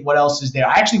trying to think what else is there.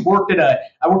 I actually worked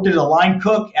as a line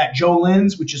cook at Joe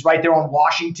Lynn's, which is right there on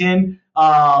Washington.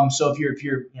 So if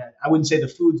you're, I wouldn't say the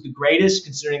food's the greatest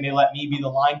considering they let me be the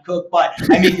line cook, but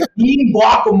I made mean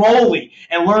guacamole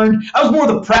and learned. I was more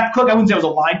the prep cook. I wouldn't say I was a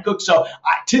line cook. So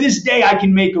to this day, I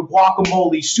can make a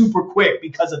guacamole super quick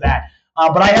because of that.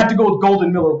 But I have to go with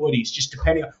Golden Miller Woody's, just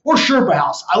depending on, or Sherpa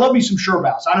House. I love me some Sherpa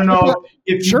House. I don't know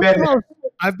if you've been there.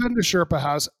 I've been to Sherpa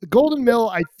House. Golden Mill,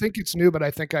 I think it's new, but I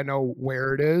think I know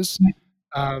where it is.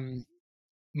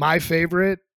 My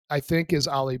favorite, I think, is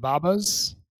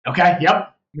Alibaba's. Okay,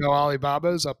 yep.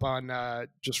 Alibaba's up on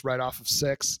just right off of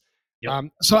 6. Yep.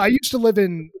 So I used to live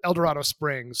in El Dorado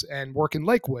Springs and work in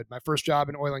Lakewood. My first job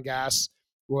in oil and gas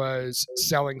was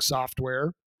selling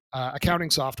software,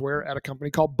 accounting software at a company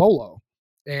called Bolo.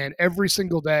 And every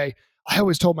single day, I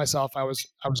always told myself I was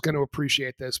going to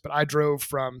appreciate this, but I drove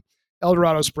from El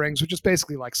Dorado Springs, which is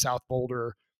basically like South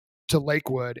Boulder, to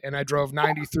Lakewood, and I drove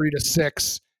 93 to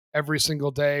 6 every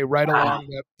single day, right along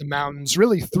the mountains,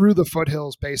 really through the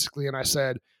foothills, basically. And I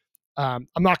said, I'm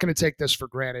not going to take this for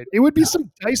granted. It would be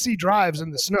some dicey drives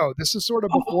in the snow. This is sort of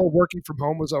before working from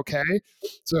home was okay.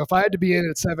 So if I had to be in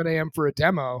at 7 a.m. for a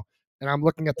demo and I'm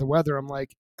looking at the weather, I'm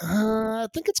like, I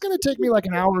think it's going to take me like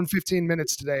an hour and 15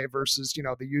 minutes today versus,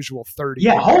 the usual 30.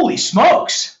 Yeah, holy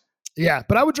smokes. Yeah,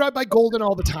 but I would drive by Golden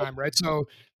all the time, right? So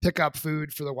pick up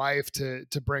food for the wife to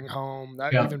bring home,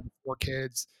 even before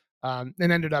kids, and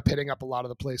ended up hitting up a lot of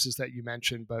the places that you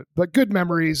mentioned. But good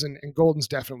memories, and Golden's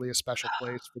definitely a special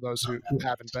place for those who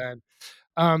haven't been.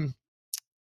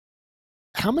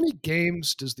 How many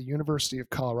games does the University of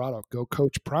Colorado Go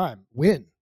Coach Prime win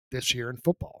this year in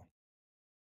football?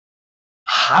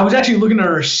 I was actually looking at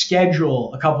our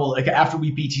schedule after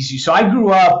we beat TCU. So I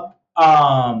grew up.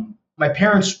 My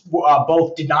parents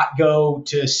both did not go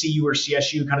to CU or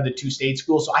CSU, kind of the two state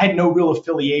schools. So I had no real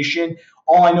affiliation.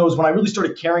 All I know is when I really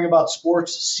started caring about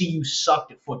sports, CU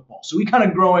sucked at football. So we kind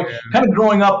of growing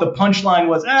up, the punchline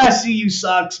was, CU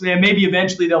sucks, man. Maybe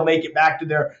eventually they'll make it back to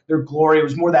their glory. It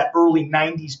was more that early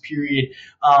 90s period,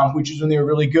 which is when they were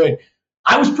really good.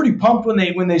 I was pretty pumped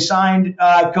when they signed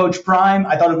Coach Prime.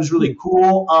 I thought it was really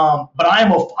cool. But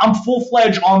I'm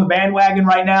full-fledged on the bandwagon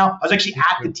right now. I was actually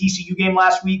at the TCU game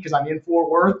last week because I'm in Fort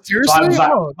Worth. Seriously? So I was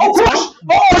like, of course!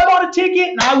 I bought a ticket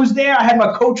and I was there. I had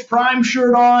my Coach Prime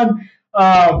shirt on.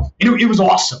 It was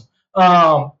awesome.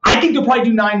 I think they'll probably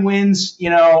do 9 wins.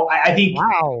 I think.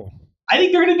 Wow. I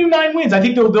think they're going to do 9 wins. I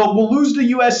think we'll lose to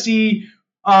USC.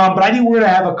 But I think we're going to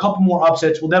have a couple more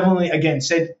upsets. We'll definitely, again,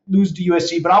 say lose to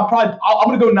USC, but I'm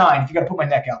going to go 9 if you got to put my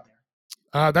neck out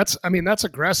there. That's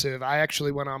aggressive. I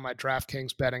actually went on my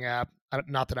DraftKings betting app.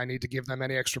 Not that I need to give them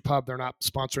any extra pub. They're not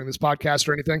sponsoring this podcast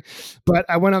or anything, but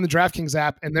I went on the DraftKings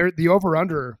app and the over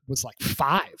under was like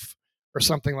 5 or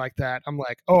something like that. I'm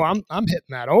like, I'm hitting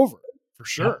that over for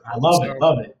sure. Yeah, I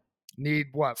love it. Need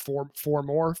what, 5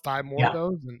 more of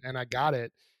those, and I got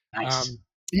it. Nice.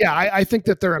 I think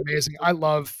that they're amazing. I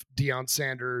love Deion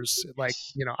Sanders. Like,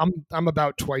 I'm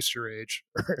about twice your age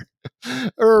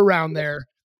or around there.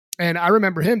 And I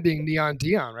remember him being Neon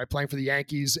Deion, right? Playing for the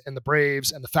Yankees and the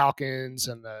Braves and the Falcons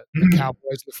and the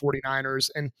Cowboys, the 49ers.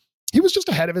 And he was just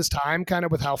ahead of his time kind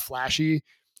of with how flashy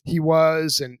he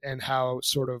was and how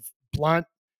sort of blunt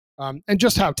and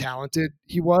just how talented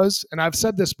he was. And I've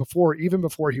said this before, even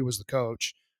before he was the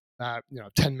coach,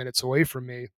 10 minutes away from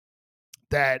me,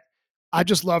 that I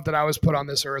just love that I was put on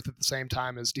this earth at the same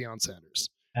time as Deion Sanders.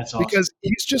 That's awesome. Because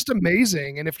he's just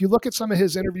amazing. And if you look at some of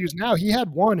his interviews now, he had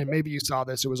one, and maybe you saw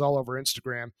this, it was all over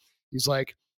Instagram. He's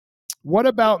like, what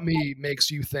about me makes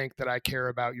you think that I care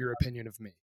about your opinion of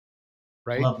me?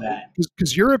 Right? Love that.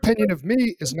 Because your opinion of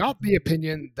me is not the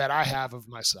opinion that I have of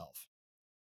myself.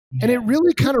 Yeah. And it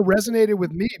really kind of resonated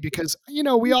with me because,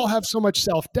 we all have so much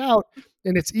self-doubt,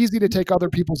 and it's easy to take other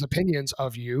people's opinions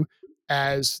of you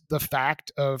as the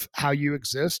fact of how you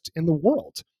exist in the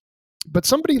world. But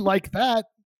somebody like that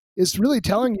is really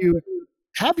telling you,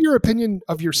 have your opinion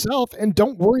of yourself and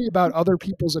don't worry about other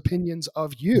people's opinions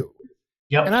of you.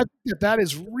 Yep. And I think that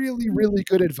is really, really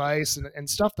good advice and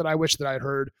stuff that I wish that I'd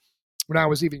heard when I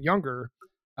was even younger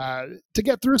to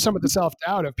get through some of the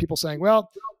self-doubt of people saying, well,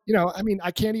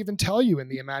 I can't even tell you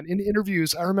in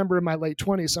interviews. I remember in my late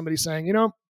 20s, somebody saying,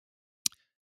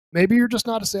 maybe you're just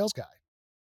not a sales guy.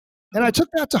 And I took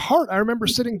that to heart. I remember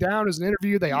sitting down as an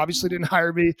interview. They obviously didn't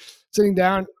hire me. Sitting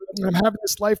down, and I'm having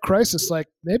this life crisis. Like,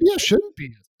 maybe I shouldn't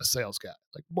be a sales guy.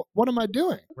 Like, what am I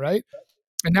doing, right?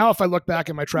 And now if I look back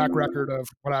at my track record of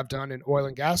what I've done in oil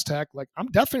and gas tech, like, I'm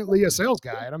definitely a sales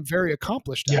guy, and I'm very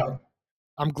accomplished at it.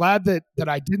 I'm glad that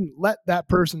I didn't let that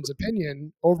person's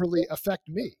opinion overly affect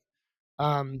me.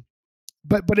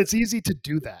 but it's easy to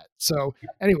do that. So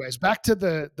anyways, back to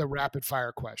the rapid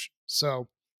fire question. So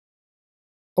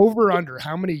over under,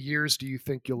 how many years do you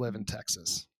think you'll live in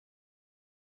Texas?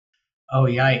 Oh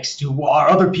yikes! Are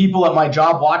other people at my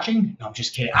job watching? No, I'm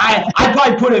just kidding. I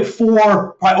probably put it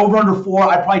 4, probably over under 4.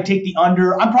 I'd probably take the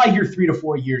under. I'm probably here 3 to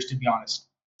 4 years, to be honest.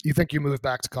 You think you move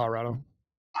back to Colorado?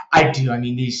 I do. I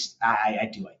mean, I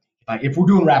do. If we're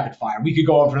doing rapid fire, we could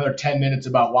go on for another 10 minutes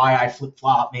about why I flip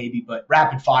flop, maybe. But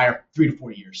rapid fire, 3 to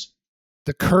 4 years.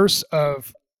 The curse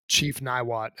of Chief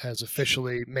Niwot has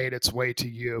officially made its way to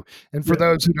you. And for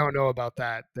those who don't know about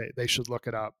that, they should look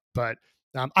it up. But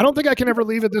I don't think I can ever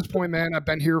leave at this point, man. I've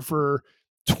been here for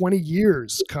 20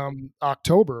 years come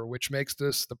October, which makes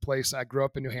this the place I grew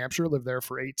up in New Hampshire, lived there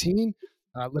for 18,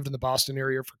 lived in the Boston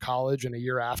area for college and a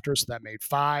year after. So that made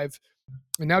 5.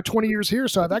 And now 20 years here.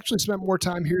 So I've actually spent more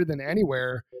time here than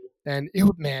anywhere. And it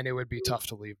would be tough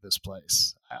to leave this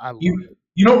place. I love it.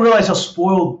 You don't realize how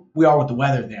spoiled we are with the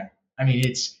weather there. I mean,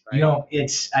 it's,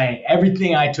 Right.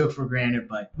 everything I took for granted,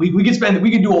 but we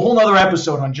could do a whole nother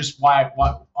episode on just why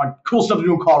on cool stuff to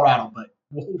do in Colorado, but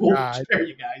we'll spare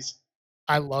you guys.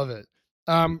 I love it.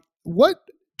 What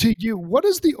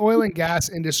does the oil and gas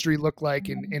industry look like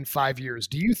in 5 years?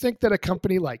 Do you think that a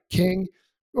company like King,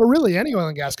 or really any oil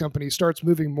and gas company, starts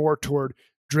moving more toward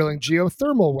drilling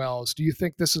geothermal wells? Do you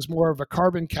think this is more of a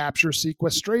carbon capture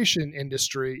sequestration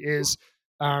industry? Is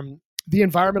the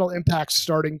environmental impact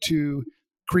starting to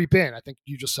creep in? I think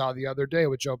you just saw the other day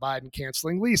with Joe Biden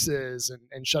canceling leases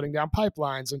and shutting down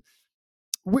pipelines. And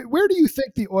where do you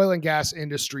think the oil and gas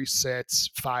industry sits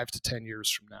 5 to 10 years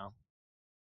from now?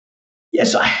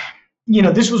 Yes,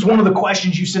 this was one of the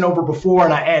questions you sent over before,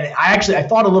 and I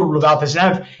thought a little bit about this,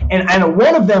 and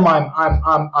one of them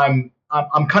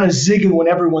I'm kind of zigging when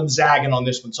everyone's zagging on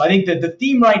this one. So I think that the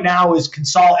theme right now is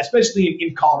especially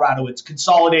in Colorado, it's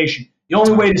consolidation. The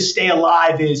only way to stay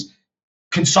alive is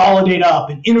consolidate up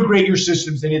and integrate your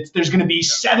systems, and there's going to be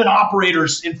 7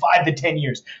 operators in 5 to 10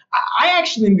 years. I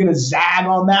actually am going to zag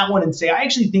on that one and say I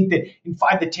actually think that in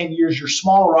 5 to 10 years, your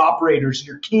smaller operators,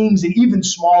 your Kings, and even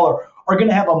smaller are going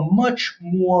to have a much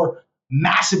more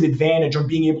massive advantage on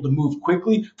being able to move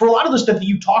quickly for a lot of the stuff that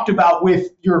you talked about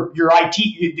with your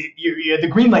IT, the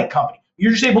Green Lake company.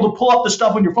 You're just able to pull up the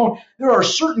stuff on your phone. There are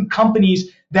certain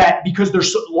companies that, because they're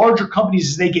larger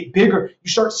companies, as they get bigger, you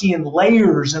start seeing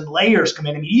layers and layers come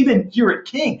in. I mean, even here at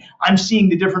King, I'm seeing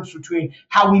the difference between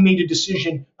how we made a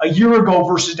decision a year ago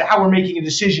versus to how we're making a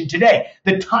decision today.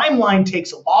 The timeline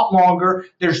takes a lot longer.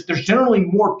 There's generally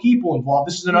more people involved.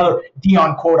 This is another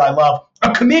Dion quote I love.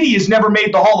 A committee has never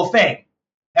made the Hall of Fame.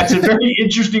 That's a very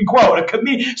interesting quote. A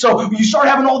committee. So you start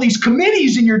having all these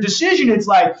committees in your decision. It's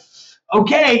like,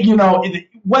 okay,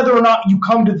 whether or not you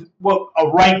come to what a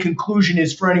right conclusion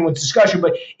is for anyone's discussion,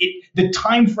 but the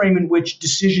time frame in which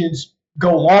decisions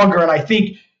go longer. And I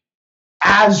think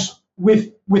as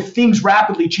with things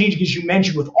rapidly changing, as you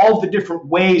mentioned, with all of the different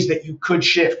ways that you could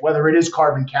shift, whether it is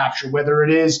carbon capture, whether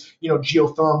it is,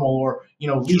 geothermal, or,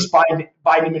 lease Biden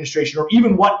administration, or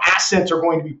even what assets are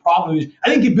going to be profitable, I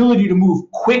think the ability to move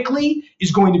quickly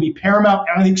is going to be paramount.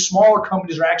 And I think smaller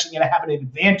companies are actually going to have an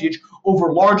advantage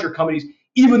over larger companies,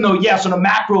 even though, yes, on a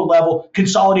macro level,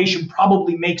 consolidation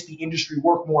probably makes the industry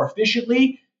work more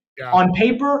efficiently. Yeah. On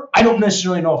paper, I don't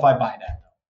necessarily know if I buy that.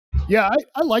 Yeah,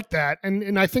 I like that.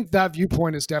 And I think that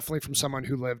viewpoint is definitely from someone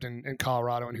who lived in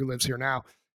Colorado and who lives here now.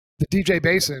 The DJ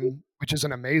Basin, which is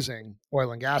an amazing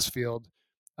oil and gas field,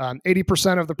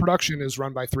 80% of the production is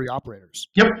run by 3 operators.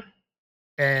 Yep.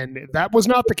 And that was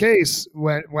not the case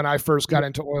when I first got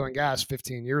into oil and gas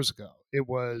 15 years ago. It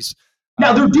was...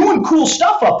 Now, they're doing cool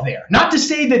stuff up there. Not to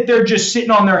say that they're just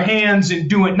sitting on their hands and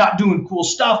not doing cool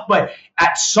stuff, but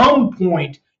at some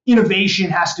point, innovation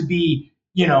has to be...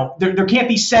 there can't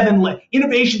be 7.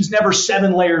 Innovation's never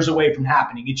 7 layers away from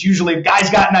happening. It's usually a guy's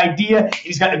got an idea and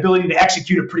he's got an ability to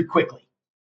execute it pretty quickly.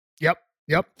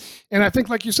 Yep. And I think,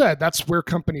 like you said, that's where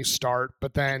companies start.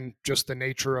 But then, just the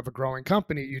nature of a growing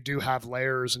company, you do have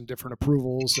layers and different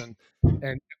approvals, and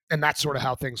that's sort of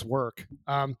how things work.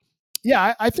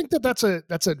 I think that's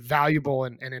a valuable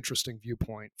and interesting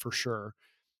viewpoint for sure.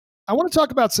 I want to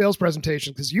talk about sales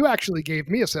presentation, because you actually gave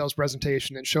me a sales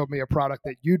presentation and showed me a product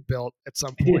that you'd built at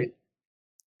some point.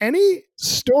 Any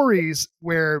stories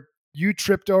where you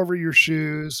tripped over your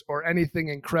shoes or anything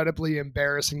incredibly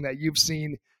embarrassing that you've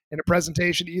seen in a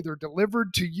presentation, either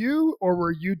delivered to you or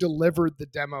where you delivered the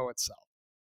demo itself?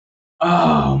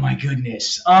 Oh my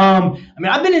goodness. I've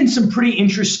been in some pretty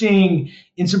interesting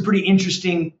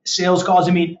sales calls.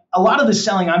 I mean, a lot of the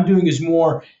selling I'm doing is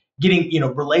more getting,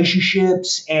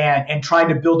 relationships and trying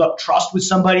to build up trust with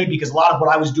somebody, because a lot of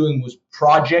what I was doing was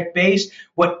project based.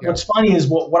 What's funny is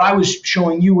what I was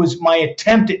showing you was my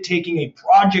attempt at taking a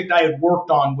project I had worked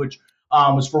on, which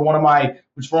was for one of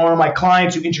my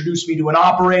clients who introduced me to an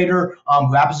operator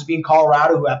who happens to be in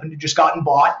Colorado, who happened to just gotten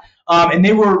bought. And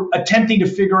they were attempting to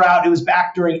figure out, it was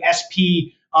back during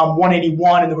SP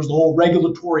 181, and there was the whole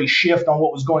regulatory shift on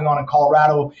what was going on in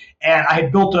Colorado. And I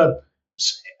had built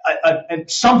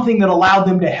something that allowed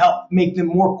them to help make them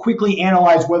more quickly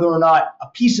analyze whether or not a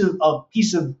piece of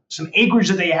some acreage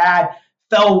that they had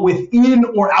fell within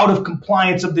or out of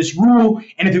compliance of this rule.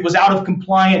 And if it was out of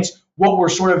compliance, what were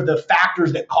sort of the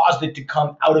factors that caused it to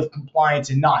come out of compliance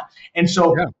and not. And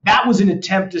so that was an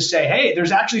attempt to say, hey,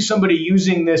 there's actually somebody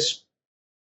using this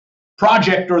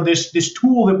project or this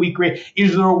tool that we create.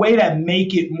 Is there a way to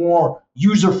make it more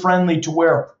user friendly to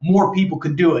where more people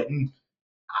could do it? And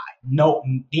no,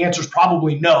 the answer is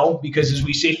probably no, because as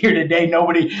we sit here today,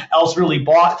 nobody else really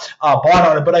bought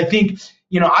on it. But I think,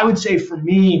 I would say for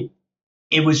me,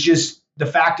 it was just the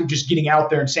fact of just getting out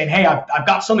there and saying, hey, I've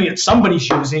got something that somebody's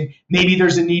using. Maybe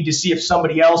there's a need to see if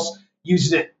somebody else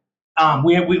uses it.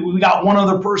 We got one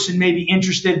other person maybe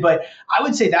interested, but I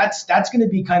would say that's going to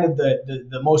be kind of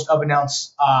the most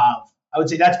unannounced. I would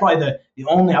say that's probably the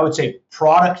only, I would say,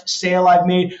 product sale I've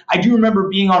made. I do remember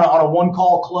being on a one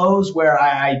call close where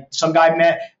some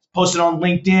guy posted on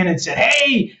LinkedIn and said,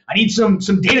 hey, I need some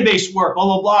database work, blah,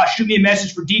 blah, blah. Shoot me a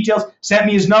message for details, sent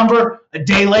me his number. A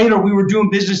day later, we were doing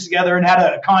business together and had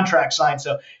a contract signed.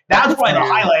 So that was probably the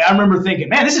highlight. I remember thinking,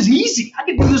 man, this is easy. I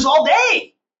could do this all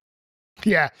day.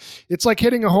 Yeah, it's like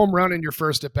hitting a home run in your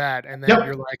first at bat, and then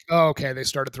you're like, oh, okay, they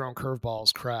started throwing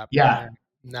curveballs. Crap. Yeah,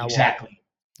 now exactly.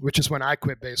 What? Which is when I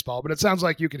quit baseball. But it sounds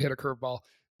like you could hit a curveball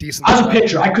decently. I was a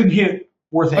pitcher. I couldn't hit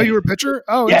worth anything. Oh, you were a pitcher?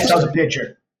 Oh, yes, I was a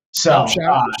pitcher. So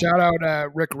shout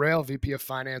out Rick Rail, VP of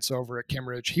Finance over at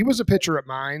Kimmeridge. He was a pitcher at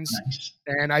Mines, nice.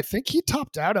 And I think he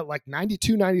topped out at like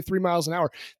 92, 93 miles an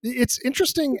hour. It's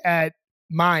interesting at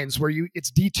Mines where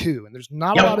it's D2, and there's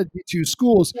not a lot of D2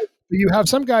 schools. But you have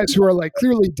some guys who are like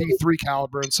clearly D3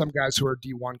 caliber and some guys who are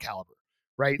D1 caliber,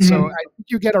 right? Mm-hmm. So I think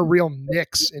you get a real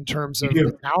mix in terms of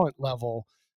the talent level.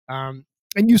 And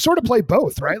you sort of play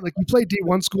both, right? Like you play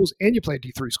D1 schools and you play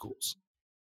D3 schools.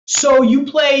 So you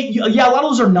play, a lot of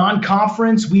those are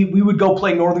non-conference. We would go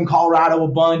play Northern Colorado a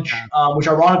bunch, which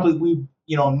ironically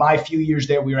in my few years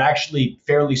there, we were actually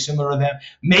fairly similar to them.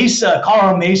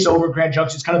 Colorado Mesa over Grand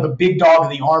Junction is kind of the big dog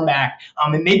of the RMAC,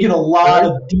 and they get a lot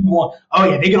of D1. Oh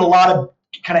yeah, they get a lot of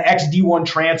kind of ex-D1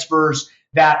 transfers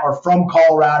that are from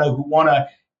Colorado who want to.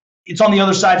 It's on the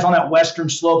other side. It's on that western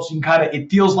slope, so you can it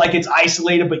feels like it's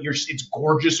isolated, but it's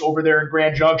gorgeous over there in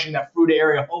Grand Junction, that Fruita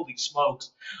area. Holy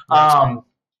smokes!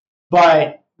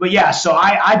 But yeah, so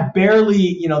I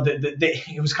barely,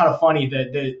 it was kind of funny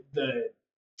the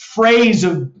phrase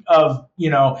of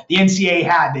the NCAA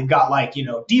had. They've got like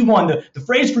D1. The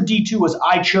phrase for D2 was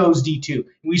I chose D2. And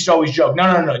we used to always joke, no,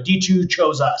 D2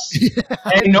 chose us.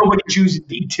 And nobody chooses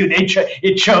D2.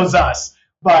 It chose us.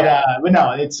 But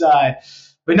no, it's.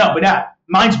 But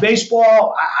Mines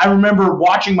baseball, I remember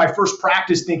watching my first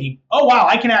practice thinking, oh, wow,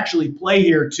 I can actually play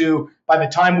here too. By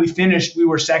the time we finished, we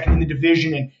were second in the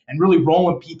division and really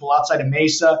rolling people outside of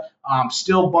Mesa.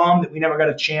 Still bummed that we never got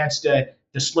a chance to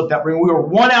slip that ring. We were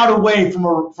 1 out away from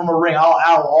a ring.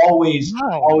 I'll always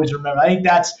remember. I think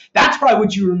that's probably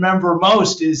what you remember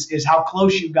most is how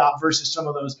close you got versus some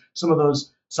of those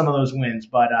wins.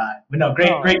 But no,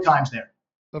 great times there.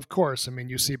 Of course. I mean,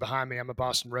 you see behind me, I'm a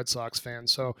Boston Red Sox fan.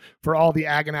 So for all the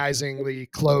agonizingly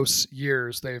close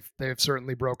years, they've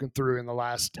certainly broken through in the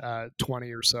last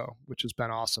 20 or so, which has been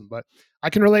awesome. But I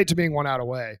can relate to being 1 out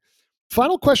away.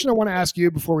 Final question I want to ask you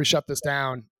before we shut this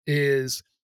down is,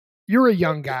 you're a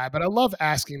young guy, but I love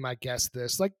asking my guests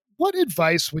this. Like, what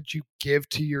advice would you give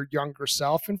to your younger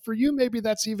self? And for you, maybe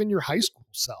that's even your high school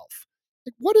self.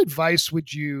 Like, what advice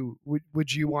would you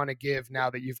want to give now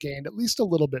that you've gained at least a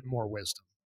little bit more wisdom?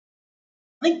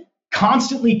 I think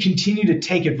constantly continue to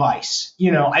take advice.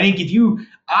 I think being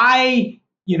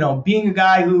a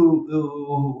guy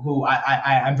who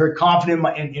I'm very confident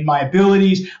in my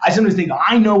abilities, I sometimes think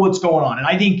I know what's going on. And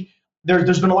I think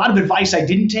there's been a lot of advice I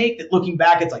didn't take that looking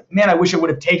back, it's like, man, I wish I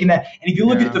would have taken that. And if you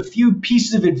look at the few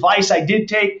pieces of advice I did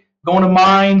take, going to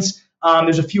Mines,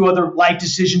 there's a few other life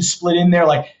decisions split in there,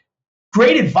 like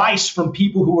great advice from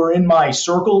people who are in my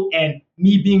circle, and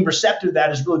me being receptive to that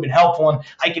has really been helpful. And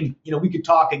we could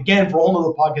talk again for a whole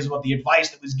other podcast about the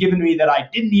advice that was given to me that I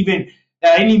didn't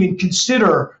even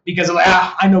consider because I'm like,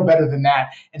 I know better than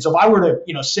that. And so if I were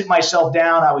to, sit myself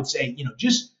down, I would say,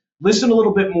 just listen a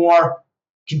little bit more,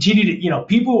 continue to,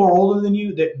 people who are older than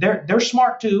you, they're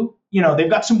smart too. They've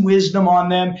got some wisdom on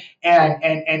them,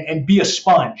 and be a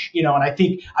sponge. And I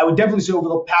think I would definitely say over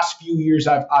the past few years,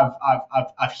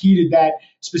 I've heeded that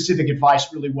specific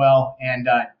advice really well, and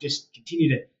just continue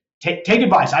to take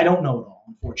advice. I don't know it all,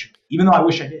 unfortunately, even though I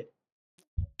wish I did.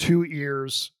 2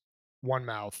 ears, 1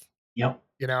 mouth. Yep.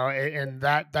 And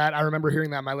that I remember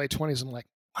hearing that in my late 20s. I'm like,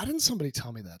 why didn't somebody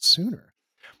tell me that sooner?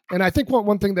 And I think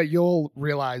one thing that you'll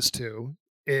realize too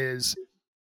is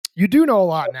you do know a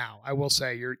lot now. I will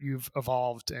say you've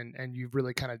evolved and you've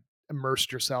really kind of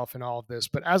immersed yourself in all of this.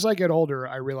 But as I get older,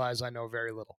 I realize I know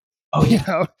very little. Oh,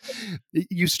 yeah.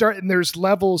 You start, and there's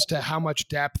levels to how much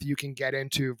depth you can get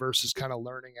into versus kind of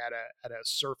learning at a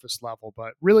surface level.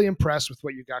 But really impressed with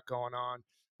what you got going on,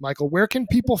 Michael. Where can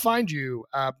people find you?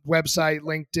 Website,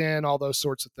 LinkedIn, all those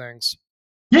sorts of things.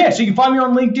 Yeah, so you can find me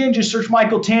on LinkedIn. Just search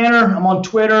Michael Tanner. I'm on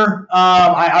Twitter.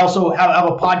 I also have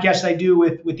a podcast I do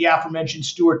with the aforementioned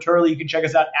Stuart Turley. You can check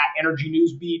us out at Energy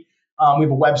News Beat. We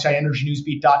have a website,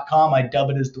 energynewsbeat.com. I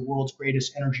dub it as the world's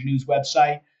greatest energy news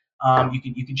website.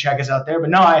 You can check us out there.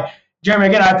 But no, Jeremy,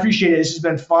 again, I appreciate it. This has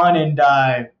been fun, and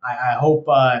I hope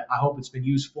it's been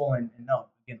useful. And no,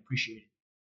 again, appreciate it.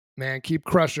 Man, keep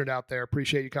crushing it out there.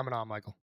 Appreciate you coming on, Michael.